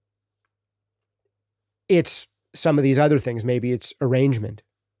 It's some of these other things. Maybe it's arrangement.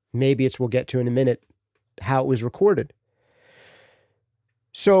 Maybe it's, we'll get to in a minute, how it was recorded.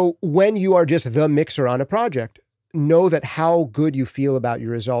 So when you are just the mixer on a project, know that how good you feel about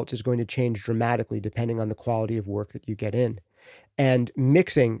your results is going to change dramatically depending on the quality of work that you get in. And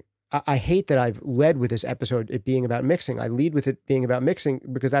mixing, I hate that I've led with this episode it being about mixing. I lead with it being about mixing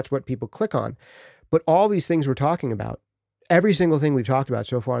because that's what people click on. But all these things we're talking about, every single thing we've talked about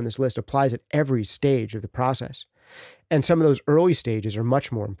so far on this list applies at every stage of the process. And some of those early stages are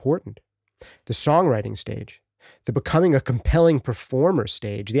much more important. The songwriting stage, the becoming a compelling performer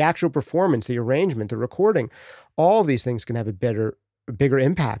stage, the actual performance, the arrangement, the recording, all of these things can have a bigger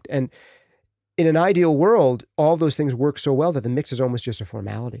impact. And in an ideal world, all those things work so well that the mix is almost just a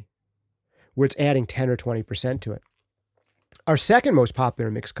formality, where it's adding 10 or 20% to it. Our second most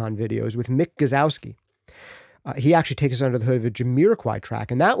popular MixCon video is with Mick Gazowski. He actually takes us under the hood of a Jamiroquai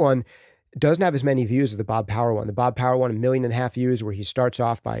track, and that one doesn't have as many views as the Bob Power one. The Bob Power one, 1.5 million views, where he starts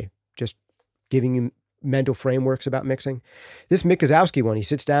off by just giving you mental frameworks about mixing. This Mick Gazowski one, he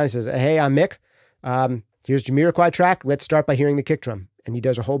sits down and says, hey, I'm Mick. Here's Jamiroquai track. Let's start by hearing the kick drum. And he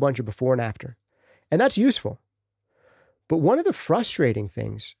does a whole bunch of before and after. And that's useful. But one of the frustrating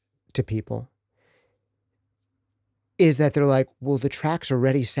things to people is that they're like, well, the tracks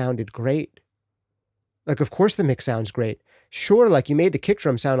already sounded great. Like, of course the mix sounds great. Sure, like you made the kick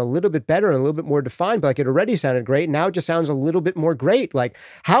drum sound a little bit better and a little bit more defined, but like it already sounded great. Now it just sounds a little bit more great. Like,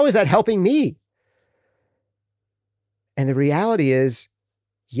 how is that helping me? And the reality is,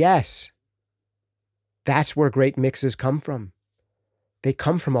 yes, that's where great mixes come from. They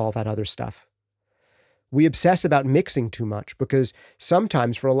come from all that other stuff. We obsess about mixing too much because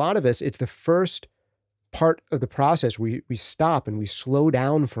sometimes for a lot of us, it's the first part of the process we stop and we slow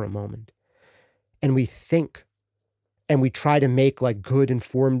down for a moment and we think and we try to make like good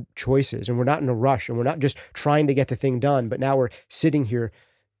informed choices, and we're not in a rush and we're not just trying to get the thing done, but now we're sitting here,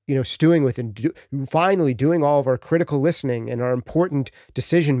 stewing with and finally doing all of our critical listening and our important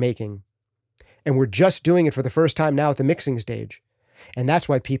decision making. And we're just doing it for the first time now at the mixing stage. And that's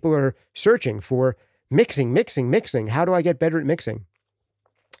why people are searching for mixing. How do I get better at mixing?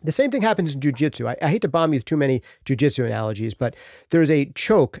 The same thing happens in jiu-jitsu. I hate to bomb you with too many jiu-jitsu analogies, but there's a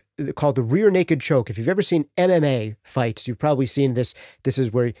choke called the rear naked choke. If you've ever seen MMA fights, you've probably seen this. This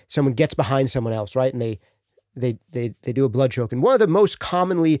is where someone gets behind someone else, right? And they do a blood choke. And one of the most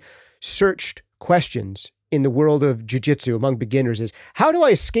commonly searched questions in the world of jiu-jitsu among beginners is, how do I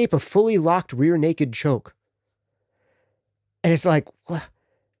escape a fully locked rear naked choke? And it's like, well,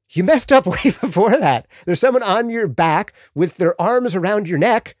 you messed up way before that. There's someone on your back with their arms around your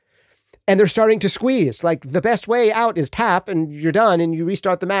neck and they're starting to squeeze. Like, the best way out is tap and you're done and you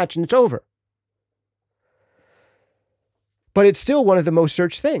restart the match and it's over. But it's still one of the most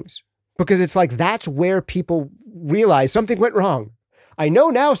searched things because it's like, that's where people realize something went wrong. I know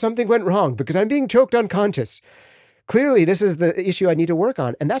now something went wrong because I'm being choked unconscious. Clearly, this is the issue I need to work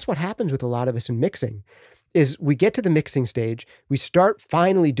on. And that's what happens with a lot of us in mixing. Is we get to the mixing stage, we start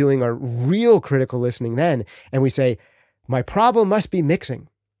finally doing our real critical listening then, and we say, my problem must be mixing.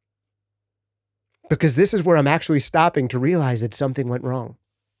 Because this is where I'm actually stopping to realize that something went wrong.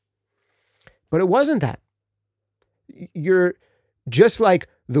 But it wasn't that. You're just like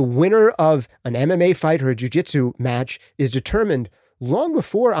the winner of an MMA fight or a jiu-jitsu match is determined long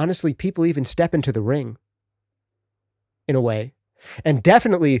before, honestly, people even step into the ring, in a way. And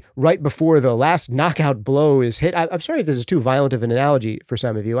definitely right before the last knockout blow is hit. I'm sorry if this is too violent of an analogy for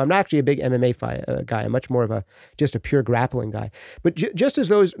some of you. I'm not actually a big MMA guy. I'm much more of just a pure grappling guy. But just as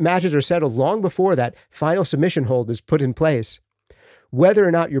those matches are settled long before that final submission hold is put in place, whether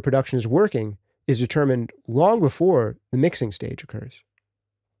or not your production is working is determined long before the mixing stage occurs.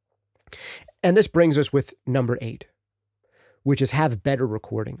 And this brings us with number 8, which is have better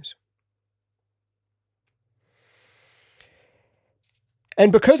recordings.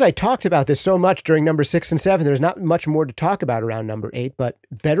 And because I talked about this so much during number 6 and 7, there's not much more to talk about around number 8, but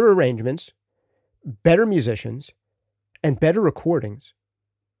better arrangements, better musicians, and better recordings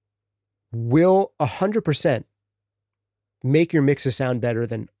will 100% make your mixes sound better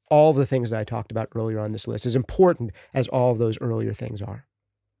than all of the things that I talked about earlier on this list, as important as all of those earlier things are.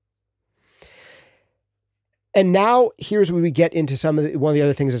 And now here's where we get into one of the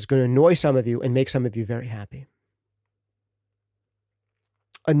other things that's going to annoy some of you and make some of you very happy.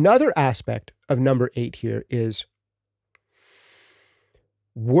 Another aspect of number 8 here is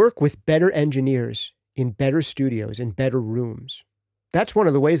work with better engineers in better studios, in better rooms. That's one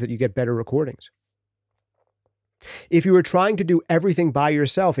of the ways that you get better recordings. If you were trying to do everything by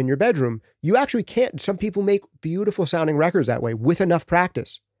yourself in your bedroom, you actually can't. Some people make beautiful sounding records that way with enough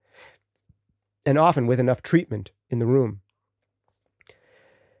practice and often with enough treatment in the room.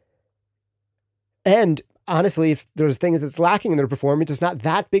 And honestly, if there's things that's lacking in their performance, it's not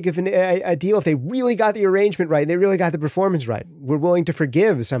that big of a deal. If they really got the arrangement right, and they really got the performance right, we're willing to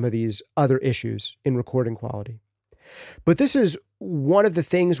forgive some of these other issues in recording quality. But this is one of the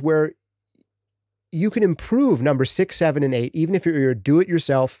things where you can improve number 6, 7, and 8, even if you're a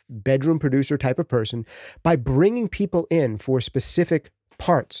do-it-yourself bedroom producer type of person, by bringing people in for specific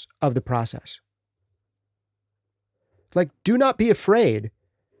parts of the process. Like, do not be afraid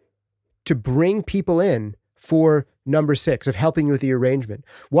to bring people in for number 6 of helping you with the arrangement.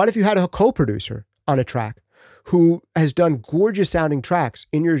 What if you had a co-producer on a track who has done gorgeous sounding tracks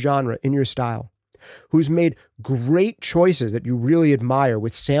in your genre, in your style, who's made great choices that you really admire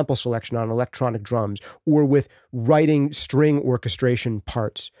with sample selection on electronic drums, or with writing string orchestration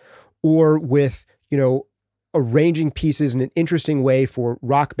parts, or with, arranging pieces in an interesting way for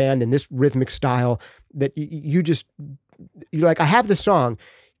rock band in this rhythmic style that you're like, I have the song.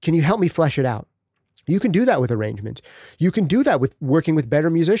 Can you help me flesh it out? You can do that with arrangements. You can do that with working with better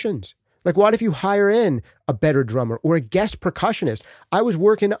musicians. Like, what if you hire in a better drummer or a guest percussionist? I was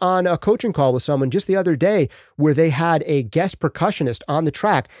working on a coaching call with someone just the other day where they had a guest percussionist on the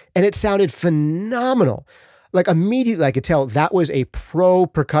track, and it sounded phenomenal. Like, immediately I could tell that was a pro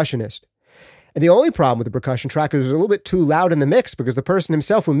percussionist. And the only problem with the percussion track is it was a little bit too loud in the mix, because the person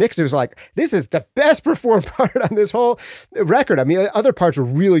himself who mixed it was like, this is the best performed part on this whole record. I mean, other parts were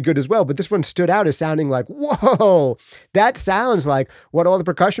really good as well, but this one stood out as sounding like, whoa, that sounds like what all the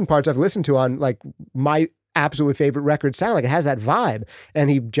percussion parts I've listened to on like my absolute favorite records sound like. It has that vibe. And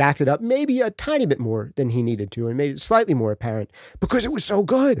he jacked it up maybe a tiny bit more than he needed to and made it slightly more apparent because it was so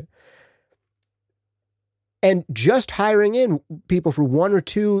good. And just hiring in people for one or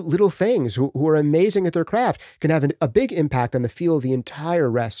two little things who are amazing at their craft can have a big impact on the feel of the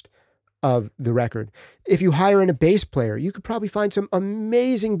entire rest of the record. If you hire in a bass player, you could probably find some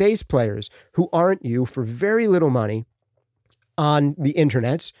amazing bass players who aren't you for very little money on the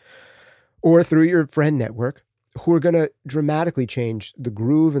internets or through your friend network, who are going to dramatically change the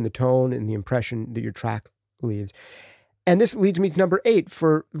groove and the tone and the impression that your track leaves. And this leads me to number 8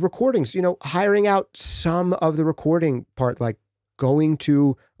 for recordings, hiring out some of the recording part, like going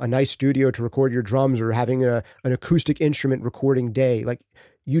to a nice studio to record your drums or having an acoustic instrument recording day. Like,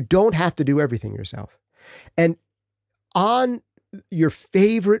 you don't have to do everything yourself. And on your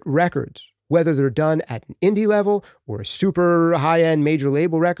favorite records, whether they're done at an indie level or a super high-end major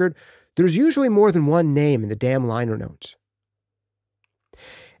label record, there's usually more than one name in the damn liner notes.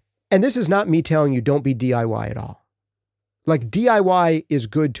 And this is not me telling you don't be DIY at all. Like, DIY is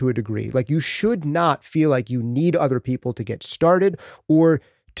good to a degree. Like, you should not feel like you need other people to get started or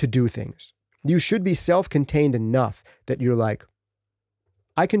to do things. You should be self-contained enough that you're like,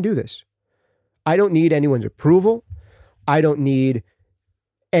 I can do this. I don't need anyone's approval. I don't need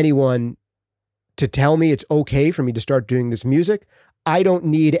anyone to tell me it's okay for me to start doing this music. I don't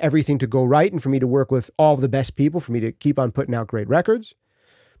need everything to go right and for me to work with all the best people for me to keep on putting out great records.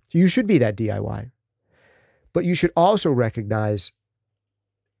 So you should be that DIY. But you should also recognize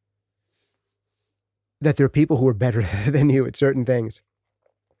that there are people who are better than you at certain things.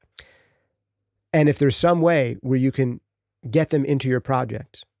 And if there's some way where you can get them into your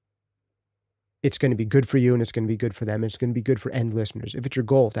project, it's going to be good for you and it's going to be good for them. And it's going to be good for end listeners. If it's your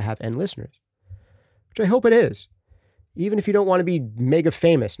goal to have end listeners, which I hope it is, even if you don't want to be mega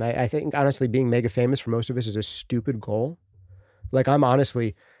famous. And I think, honestly, being mega famous for most of us is a stupid goal. Like, I'm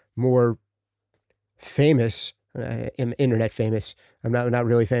honestly more famous. I'm internet famous. I'm not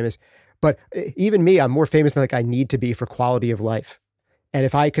really famous, but even me, I'm more famous than like I need to be for quality of life. And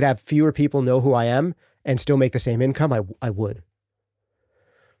if I could have fewer people know who I am and still make the same income, I would.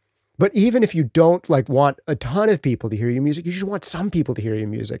 But even if you don't like want a ton of people to hear your music, you should want some people to hear your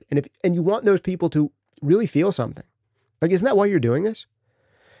music. And you want those people to really feel something. Like, isn't that why you're doing this?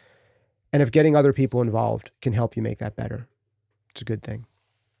 And if getting other people involved can help you make that better, it's a good thing.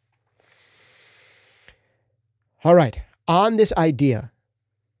 All right, on this idea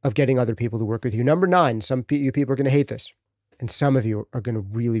of getting other people to work with you, number 9, some of you people are going to hate this, and some of you are going to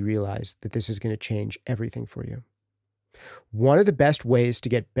really realize that this is going to change everything for you. One of the best ways to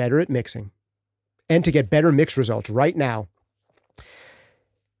get better at mixing and to get better mix results right now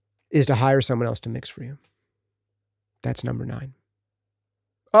is to hire someone else to mix for you. That's number 9.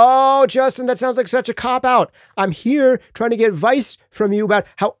 Oh, Justin, that sounds like such a cop-out. I'm here trying to get advice from you about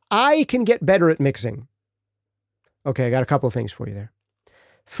how I can get better at mixing. Okay, I got a couple of things for you there.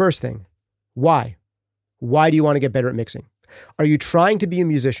 First thing, why? Why do you want to get better at mixing? Are you trying to be a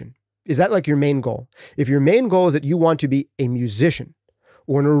musician? Is that like your main goal? If your main goal is that you want to be a musician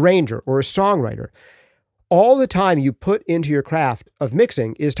or an arranger or a songwriter, All the time you put into your craft of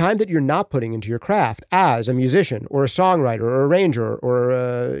mixing is time that you're not putting into your craft as a musician or a songwriter or arranger or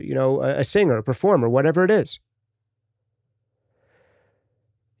a singer, a performer, whatever it is.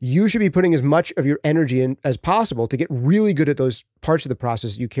 You should be putting as much of your energy in as possible to get really good at those parts of the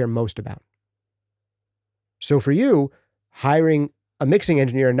process you care most about. So for you, hiring a mixing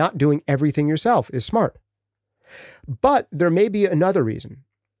engineer and not doing everything yourself is smart. But there may be another reason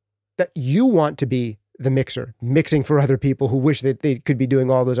that you want to be the mixer, mixing for other people who wish that they could be doing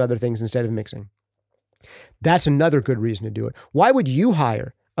all those other things instead of mixing. That's another good reason to do it. Why would you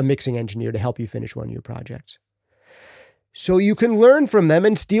hire a mixing engineer to help you finish one of your projects? So you can learn from them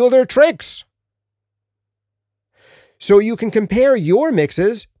and steal their tricks. So you can compare your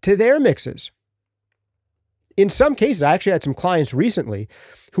mixes to their mixes. In some cases, I actually had some clients recently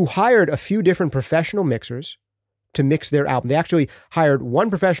who hired a few different professional mixers to mix their album. They actually hired one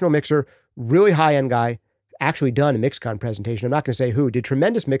professional mixer, really high-end guy, actually done a MixCon presentation. I'm not going to say who, did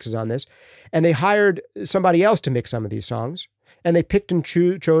tremendous mixes on this. And they hired somebody else to mix some of these songs. And they picked and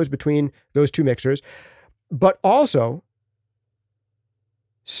chose between those two mixers. But also,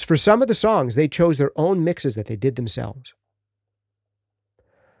 for some of the songs, they chose their own mixes that they did themselves.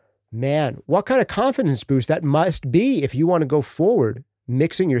 Man, what kind of confidence boost that must be if you want to go forward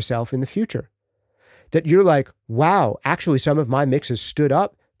mixing yourself in the future. That you're like, wow, actually some of my mixes stood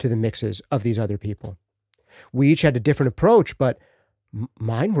up to the mixes of these other people. We each had a different approach, but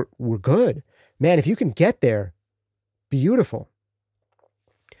mine were good. Man, if you can get there, beautiful.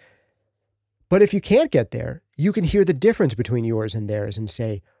 But if you can't get there, you can hear the difference between yours and theirs and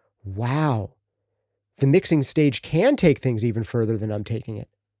say, wow, the mixing stage can take things even further than I'm taking it.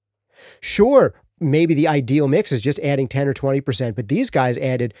 Sure, maybe the ideal mix is just adding 10 or 20%, but these guys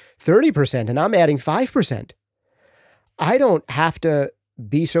added 30% and I'm adding 5%. I don't have to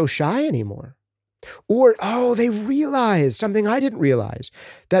be so shy anymore. Or, oh, they realized something I didn't realize,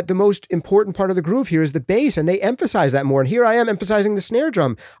 that the most important part of the groove here is the bass, and they emphasize that more. And here I am emphasizing the snare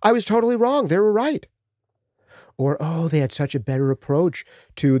drum. I was totally wrong. They were right. Or, oh, they had such a better approach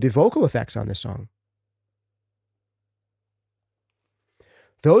to the vocal effects on this song.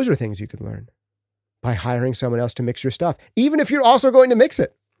 Those are things you could learn by hiring someone else to mix your stuff, even if you're also going to mix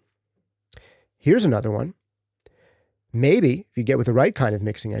it. Here's another one. Maybe if you get with the right kind of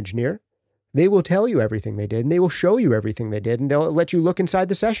mixing engineer, they will tell you everything they did, and they will show you everything they did, and they'll let you look inside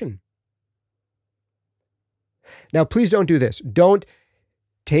the session. Now, please don't do this. Don't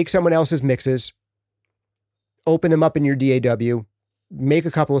take someone else's mixes, open them up in your DAW, make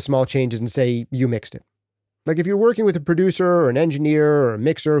a couple of small changes and say, you mixed it. Like if you're working with a producer or an engineer or a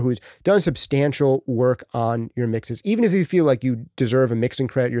mixer who's done substantial work on your mixes, even if you feel like you deserve a mixing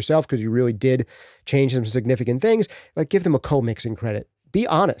credit yourself because you really did change some significant things, like give them a co-mixing credit. Be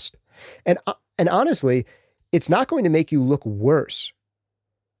honest. And honestly, it's not going to make you look worse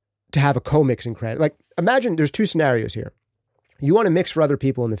to have a co-mixing credit. Like imagine there's two scenarios here. You want to mix for other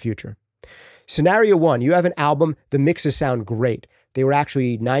people in the future. Scenario one, you have an album, the mixes sound great. They were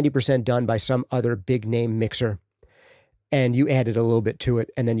actually 90% done by some other big name mixer, and you added a little bit to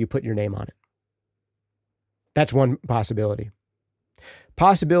it, and then you put your name on it. That's one possibility.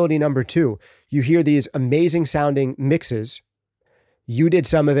 Possibility number two, you hear these amazing sounding mixes. You did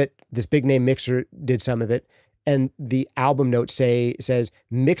some of it, this big name mixer did some of it, and the album note says,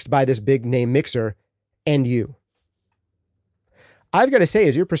 mixed by this big name mixer and you. I've got to say,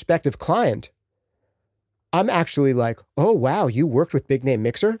 as your prospective client, I'm actually like, oh, wow, you worked with Big Name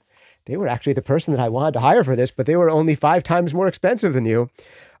Mixer? They were actually the person that I wanted to hire for this, but they were only 5 times more expensive than you.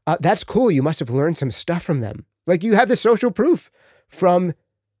 That's cool. You must have learned some stuff from them. Like you have the social proof from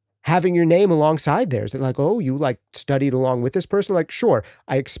having your name alongside theirs. They're like, oh, you like studied along with this person? Like, sure,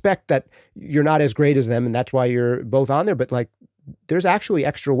 I expect that you're not as great as them and that's why you're both on there, but like there's actually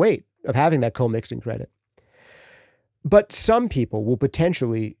extra weight of having that co-mixing credit. But some people will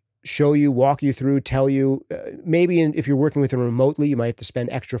potentially show you, walk you through, tell you, maybe if you're working with them remotely, you might have to spend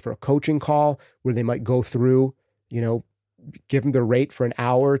extra for a coaching call where they might go through, give them the rate for an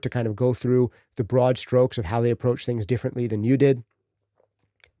hour to kind of go through the broad strokes of how they approach things differently than you did.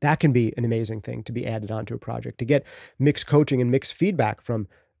 That can be an amazing thing to be added onto a project, to get mixed coaching and mixed feedback from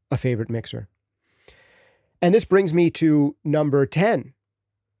a favorite mixer. And this brings me to number 10,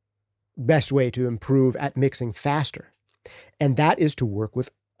 best way to improve at mixing faster. And that is to work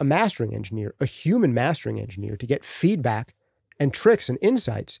with a mastering engineer, a human mastering engineer, to get feedback and tricks and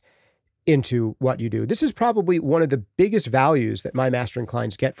insights into what you do. This is probably one of the biggest values that my mastering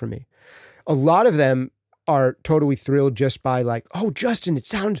clients get from me. A lot of them are totally thrilled just by like, oh, Justin, it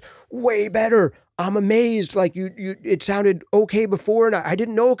sounds way better I'm amazed. Like it sounded okay before, and I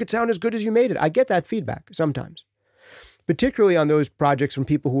didn't know it could sound as good as you made it. I get that feedback sometimes, particularly on those projects from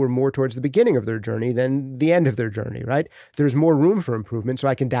people who are more towards the beginning of their journey than the end of their journey, right? There's more room for improvement, so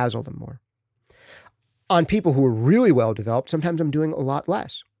I can dazzle them more. On people who are really well developed, sometimes I'm doing a lot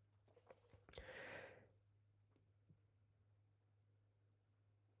less.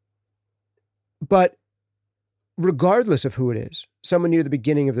 But regardless of who it is, someone near the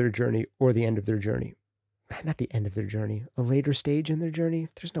beginning of their journey or the end of their journey, not the end of their journey, a later stage in their journey,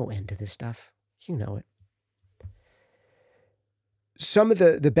 there's no end to this stuff. You know it. Some of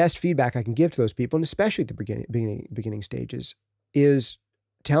the best feedback I can give to those people, and especially at the beginning stages, is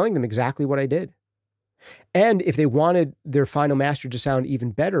telling them exactly what I did. And if they wanted their final master to sound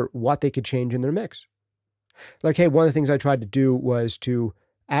even better, what they could change in their mix. Like, hey, one of the things I tried to do was to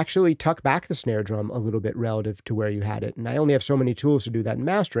actually tuck back the snare drum a little bit relative to where you had it. And I only have so many tools to do that in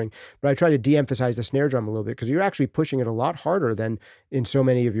mastering, but I try to de-emphasize the snare drum a little bit because you're actually pushing it a lot harder than in so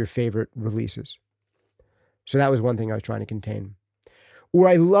many of your favorite releases. So that was one thing I was trying to contain. Or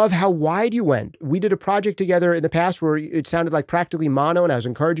I love how wide you went. We did a project together in the past where it sounded like practically mono, and I was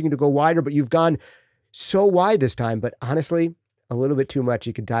encouraging you to go wider, but you've gone so wide this time. But honestly, a little bit too much.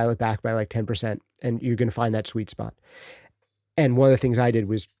 You could dial it back by like 10%, and you're going to find that sweet spot. And one of the things I did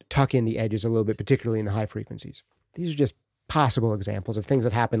was tuck in the edges a little bit, particularly in the high frequencies. These are just possible examples of things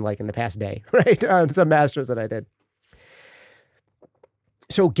that happened like in the past day, right? On some masters that I did.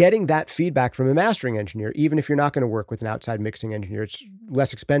 So getting that feedback from a mastering engineer, even if you're not going to work with an outside mixing engineer, it's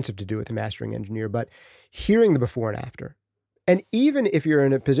less expensive to do with a mastering engineer, but hearing the before and after. And even if you're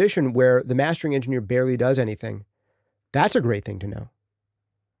in a position where the mastering engineer barely does anything, that's a great thing to know.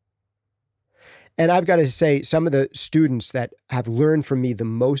 And I've got to say, some of the students that have learned from me the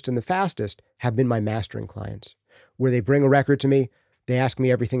most and the fastest have been my mastering clients, where they bring a record to me, they ask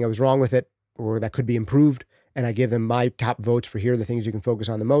me everything that was wrong with it or that could be improved, and I give them my top votes for here are the things you can focus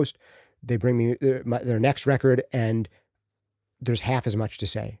on the most. They bring me their next record, and there's half as much to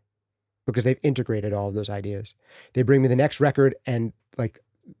say because they've integrated all of those ideas. They bring me the next record, and like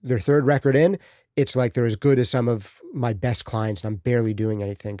their third record in, it's like they're as good as some of my best clients, and I'm barely doing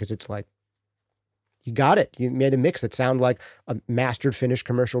anything because it's like, you got it. You made a mix that sounded like a mastered, finished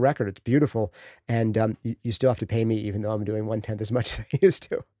commercial record. It's beautiful. And you still have to pay me, even though I'm doing 1/10 as much as I used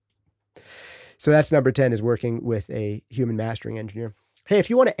to. So that's number 10, is working with a human mastering engineer. Hey,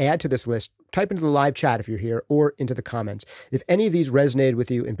 if you want to add to this list, type into the live chat if you're here or into the comments. If any of these resonated with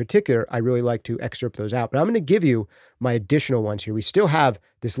you in particular, I really like to excerpt those out. But I'm going to give you my additional ones here. We still have,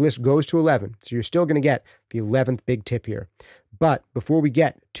 this list goes to 11. So you're still going to get the 11th big tip here. But before we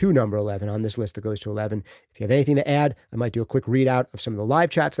get to number 11 on this list that goes to 11, if you have anything to add, I might do a quick readout of some of the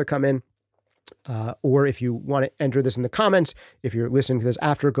live chats that come in. Or if you want to enter this in the comments, if you're listening to this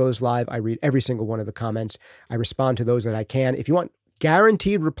after it goes live, I read every single one of the comments. I respond to those that I can. If you want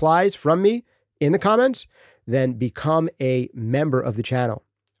guaranteed replies from me in the comments, then become a member of the channel.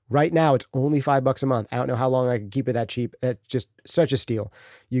 Right now, it's only $5 a month. I don't know how long I can keep it that cheap. That's just such a steal.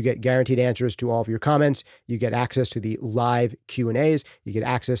 You get guaranteed answers to all of your comments. You get access to the live Q&As. You get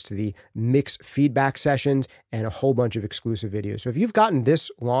access to the mix feedback sessions and a whole bunch of exclusive videos. So if you've gotten this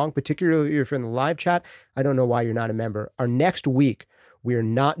long, particularly if you're in the live chat, I don't know why you're not a member. Our next week, we are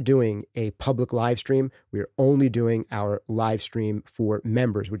not doing a public live stream. We are only doing our live stream for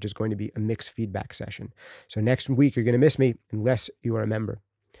members, which is going to be a mix feedback session. So next week, you're going to miss me unless you are a member.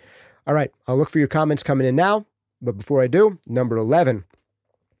 All right, I'll look for your comments coming in now. But before I do, number 11.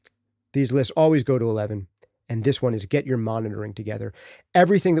 These lists always go to 11. And this one is get your monitoring together.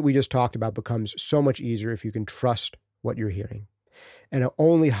 Everything that we just talked about becomes so much easier if you can trust what you're hearing. And I'll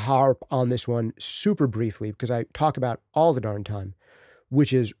only harp on this one super briefly because I talk about all the darn time,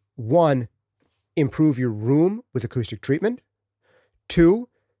 which is 1, improve your room with acoustic treatment. 2,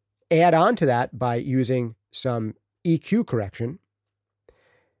 add on to that by using some EQ correction.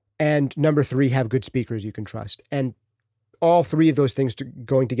 And number 3, have good speakers you can trust. And all 3 of those things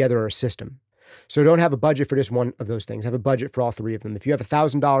going together are a system. So don't have a budget for just one of those things. Have a budget for all 3 of them. If you have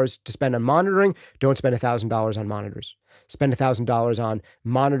 $1,000 to spend on monitoring, don't spend $1,000 on monitors. Spend $1,000 on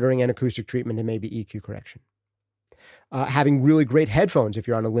monitoring and acoustic treatment and maybe EQ correction. Having really great headphones if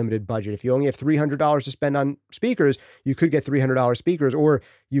you're on a limited budget. If you only have $300 to spend on speakers, you could get $300 speakers, or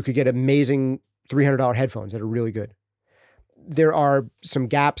you could get amazing $300 headphones that are really good. There are some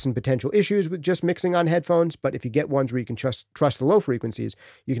gaps and potential issues with just mixing on headphones, but if you get ones where you can trust the low frequencies,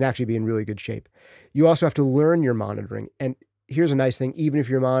 you can actually be in really good shape. You also have to learn your monitoring. And here's a nice thing. Even if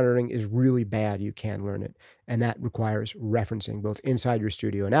your monitoring is really bad, you can learn it. And that requires referencing both inside your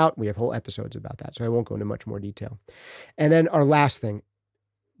studio and out. We have whole episodes about that, so I won't go into much more detail. And then our last thing,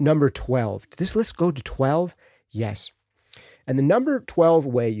 number 12. Did this list go to 12? Yes. And the number 12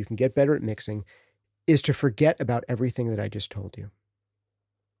 way you can get better at mixing is to forget about everything that I just told you.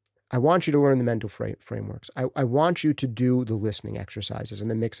 I want you to learn the mental frameworks. I want you to do the listening exercises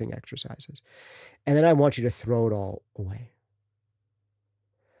and the mixing exercises. And then I want you to throw it all away.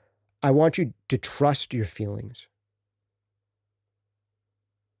 I want you to trust your feelings.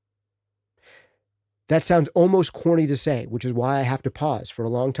 That sounds almost corny to say, which is why I have to pause for a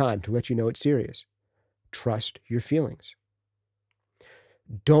long time to let you know it's serious. Trust your feelings.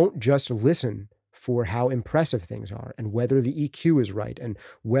 Don't just listen for how impressive things are and whether the EQ is right and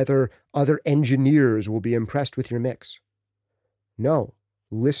whether other engineers will be impressed with your mix. No,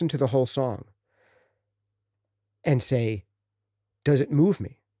 listen to the whole song and say, does it move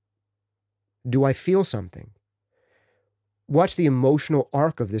me? Do I feel something? Watch the emotional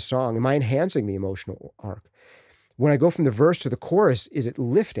arc of this song. Am I enhancing the emotional arc? When I go from the verse to the chorus, is it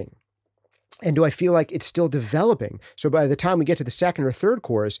lifting? And do I feel like it's still developing? So by the time we get to the second or third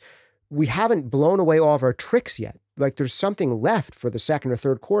chorus, we haven't blown away all of our tricks yet. Like there's something left for the second or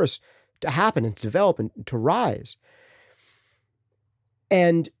third chorus to happen and to develop and to rise.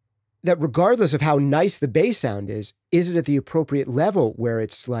 And that regardless of how nice the bass sound is it at the appropriate level where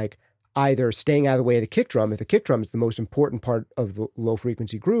it's like either staying out of the way of the kick drum, if the kick drum is the most important part of the low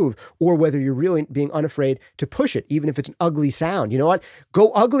frequency groove, or whether you're really being unafraid to push it, even if it's an ugly sound. You know what?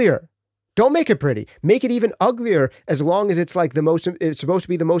 Go uglier. Don't make it pretty. Make it even uglier as long as it's like it's supposed to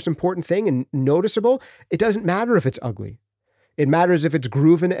be the most important thing and noticeable. It doesn't matter if it's ugly. It matters if it's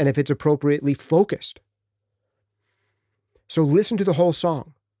grooving and if it's appropriately focused. So listen to the whole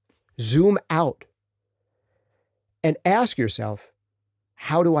song. Zoom out. And ask yourself,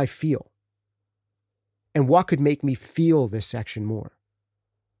 how do I feel? And what could make me feel this section more?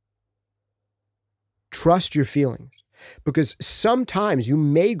 Trust your feelings. Because sometimes you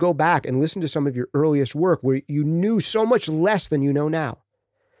may go back and listen to some of your earliest work where you knew so much less than you know now.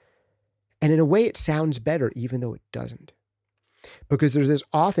 And in a way, it sounds better, even though it doesn't. Because there's this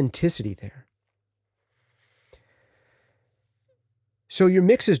authenticity there. So your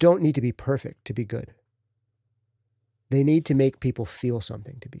mixes don't need to be perfect to be good. They need to make people feel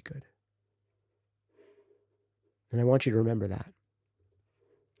something to be good. And I want you to remember that.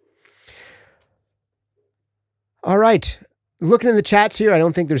 All right. Looking in the chats here, I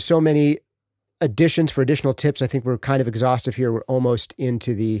don't think there's so many additions for additional tips. I think we're kind of exhaustive here. We're almost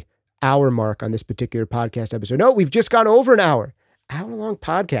into the hour mark on this particular podcast episode. No, we've just gone over an hour. Hour-long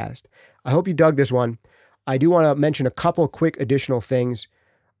podcast. I hope you dug this one. I do want to mention a couple quick additional things.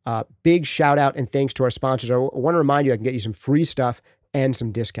 Big shout out and thanks to our sponsors. I want to remind you I can get you some free stuff and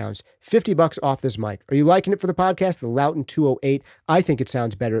some discounts. $50 off this mic. Are you liking it for the podcast? The Lauten 208. I think it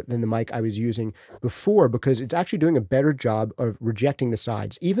sounds better than the mic I was using before because it's actually doing a better job of rejecting the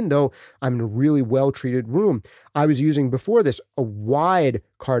sides. Even though I'm in a really well-treated room, I was using before this a wide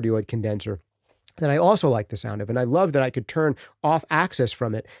cardioid condenser that I also like the sound of. And I love that I could turn off access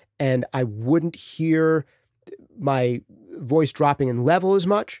from it and I wouldn't hear my voice dropping in level as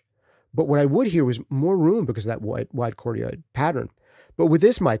much. But what I would hear was more room because of that wide cardioid pattern. But with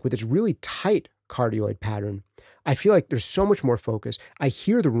this mic, with its really tight cardioid pattern, I feel like there's so much more focus. I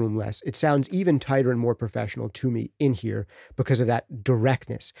hear the room less. It sounds even tighter and more professional to me in here because of that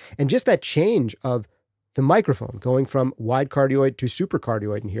directness. And just that change of the microphone going from wide cardioid to super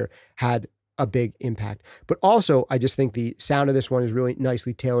cardioid in here had a big impact. But also, I just think the sound of this one is really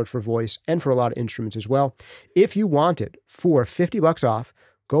nicely tailored for voice and for a lot of instruments as well. If you want it for $50 off,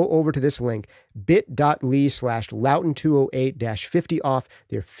 go over to this link, bit.ly/Lauten208-50 off.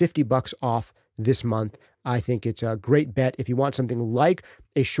 They're $50 off this month. I think it's a great bet if you want something like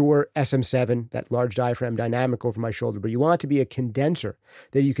a Shure SM7, that large diaphragm dynamic over my shoulder, but you want it to be a condenser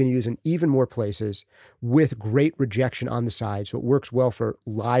that you can use in even more places with great rejection on the side. So it works well for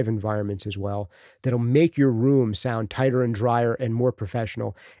live environments as well. That'll make your room sound tighter and drier and more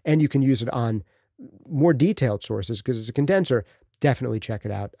professional. And you can use it on more detailed sources because it's a condenser. Definitely check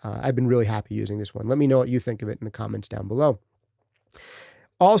it out. I've been really happy using this one. Let me know what you think of it in the comments down below.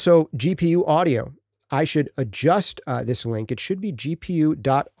 Also, GPU audio. I should adjust this link. It should be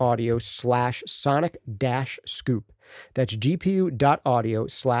gpu.audio/sonic-scoop. That's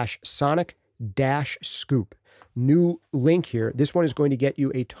gpu.audio/sonic-scoop. New link here. This one is going to get you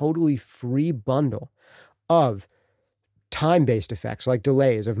a totally free bundle of time-based effects like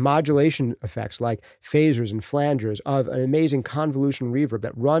delays, of modulation effects like phasers and flangers, of an amazing convolution reverb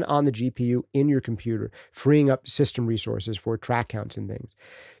that run on the GPU in your computer, freeing up system resources for track counts and things.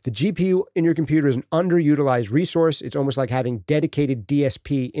 The GPU in your computer is an underutilized resource. It's almost like having dedicated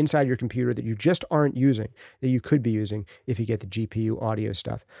DSP inside your computer that you just aren't using, that you could be using if you get the GPU audio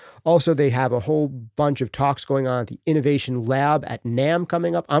stuff. Also, they have a whole bunch of talks going on at the Innovation Lab at NAMM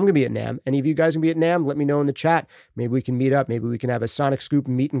coming up. I'm going to be at NAMM. Any of you guys going to be at NAMM? Let me know in the chat. Maybe we can meet up. Maybe we can have a SonicScoop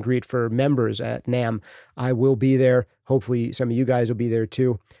meet and greet for members at NAMM. I will be there. Hopefully, some of you guys will be there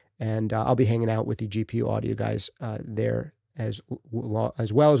too. And I'll be hanging out with the GPU audio guys there as well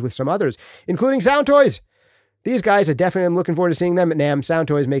as with some others, including Soundtoys. These guys, I definitely am looking forward to seeing them at NAMM.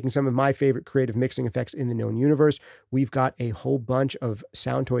 Soundtoys making some of my favorite creative mixing effects in the known universe. We've got a whole bunch of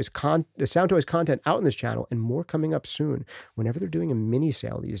Soundtoys content out in this channel and more coming up soon. Whenever they're doing a mini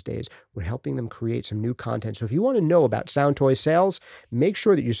sale these days, we're helping them create some new content. So if you want to know about Soundtoys sales, make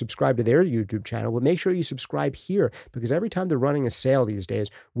sure that you subscribe to their YouTube channel, but make sure you subscribe here, because every time they're running a sale these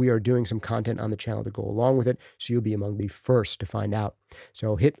days, we are doing some content on the channel to go along with it, so you'll be among the first to find out.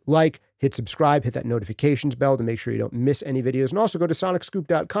 So hit like, hit subscribe, hit that notifications bell to make sure you don't miss any videos. And also go to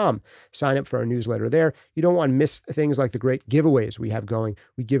SonicScoop.com. Sign up for our newsletter there. You don't want to miss things like the great giveaways we have going.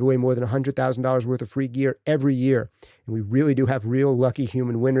 We give away more than $100,000 worth of free gear every year. And we really do have real lucky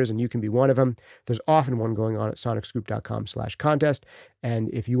human winners, and you can be one of them. There's often one going on at SonicScoop.com/contest. And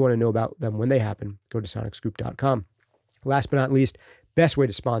if you want to know about them when they happen, go to SonicScoop.com. Last but not least, best way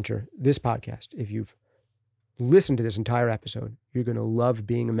to sponsor this podcast. If you've listened to this entire episode, you're going to love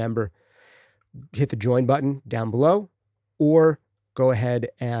being a member. Hit the join button down below, or go ahead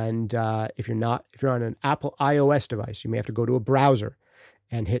and if you're on an Apple iOS device, you may have to go to a browser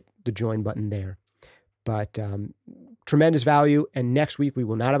and hit the join button there. But tremendous value. And next week, we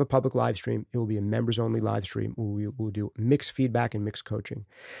will not have a public live stream. It will be a members only live stream where we will do mix feedback and mix coaching.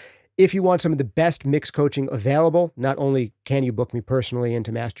 If you want some of the best mix coaching available, not only can you book me personally and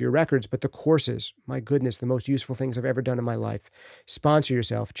to master your records, but the courses, my goodness, the most useful things I've ever done in my life. Sponsor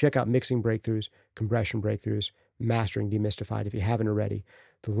yourself. Check out Mixing Breakthroughs, Compression Breakthroughs, Mastering Demystified if you haven't already.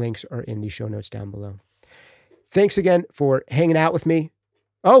 The links are in the show notes down below. Thanks again for hanging out with me.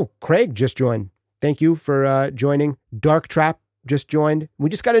 Oh, Craig just joined. Thank you for joining. Dark Trap just joined. We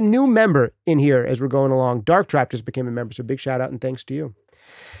just got a new member in here as we're going along. Dark Trap just became a member, so big shout out and thanks to you.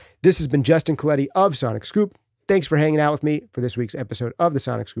 This has been Justin Colletti of SonicScoop. Thanks for hanging out with me for this week's episode of the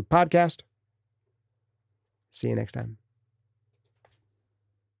SonicScoop podcast. See you next time.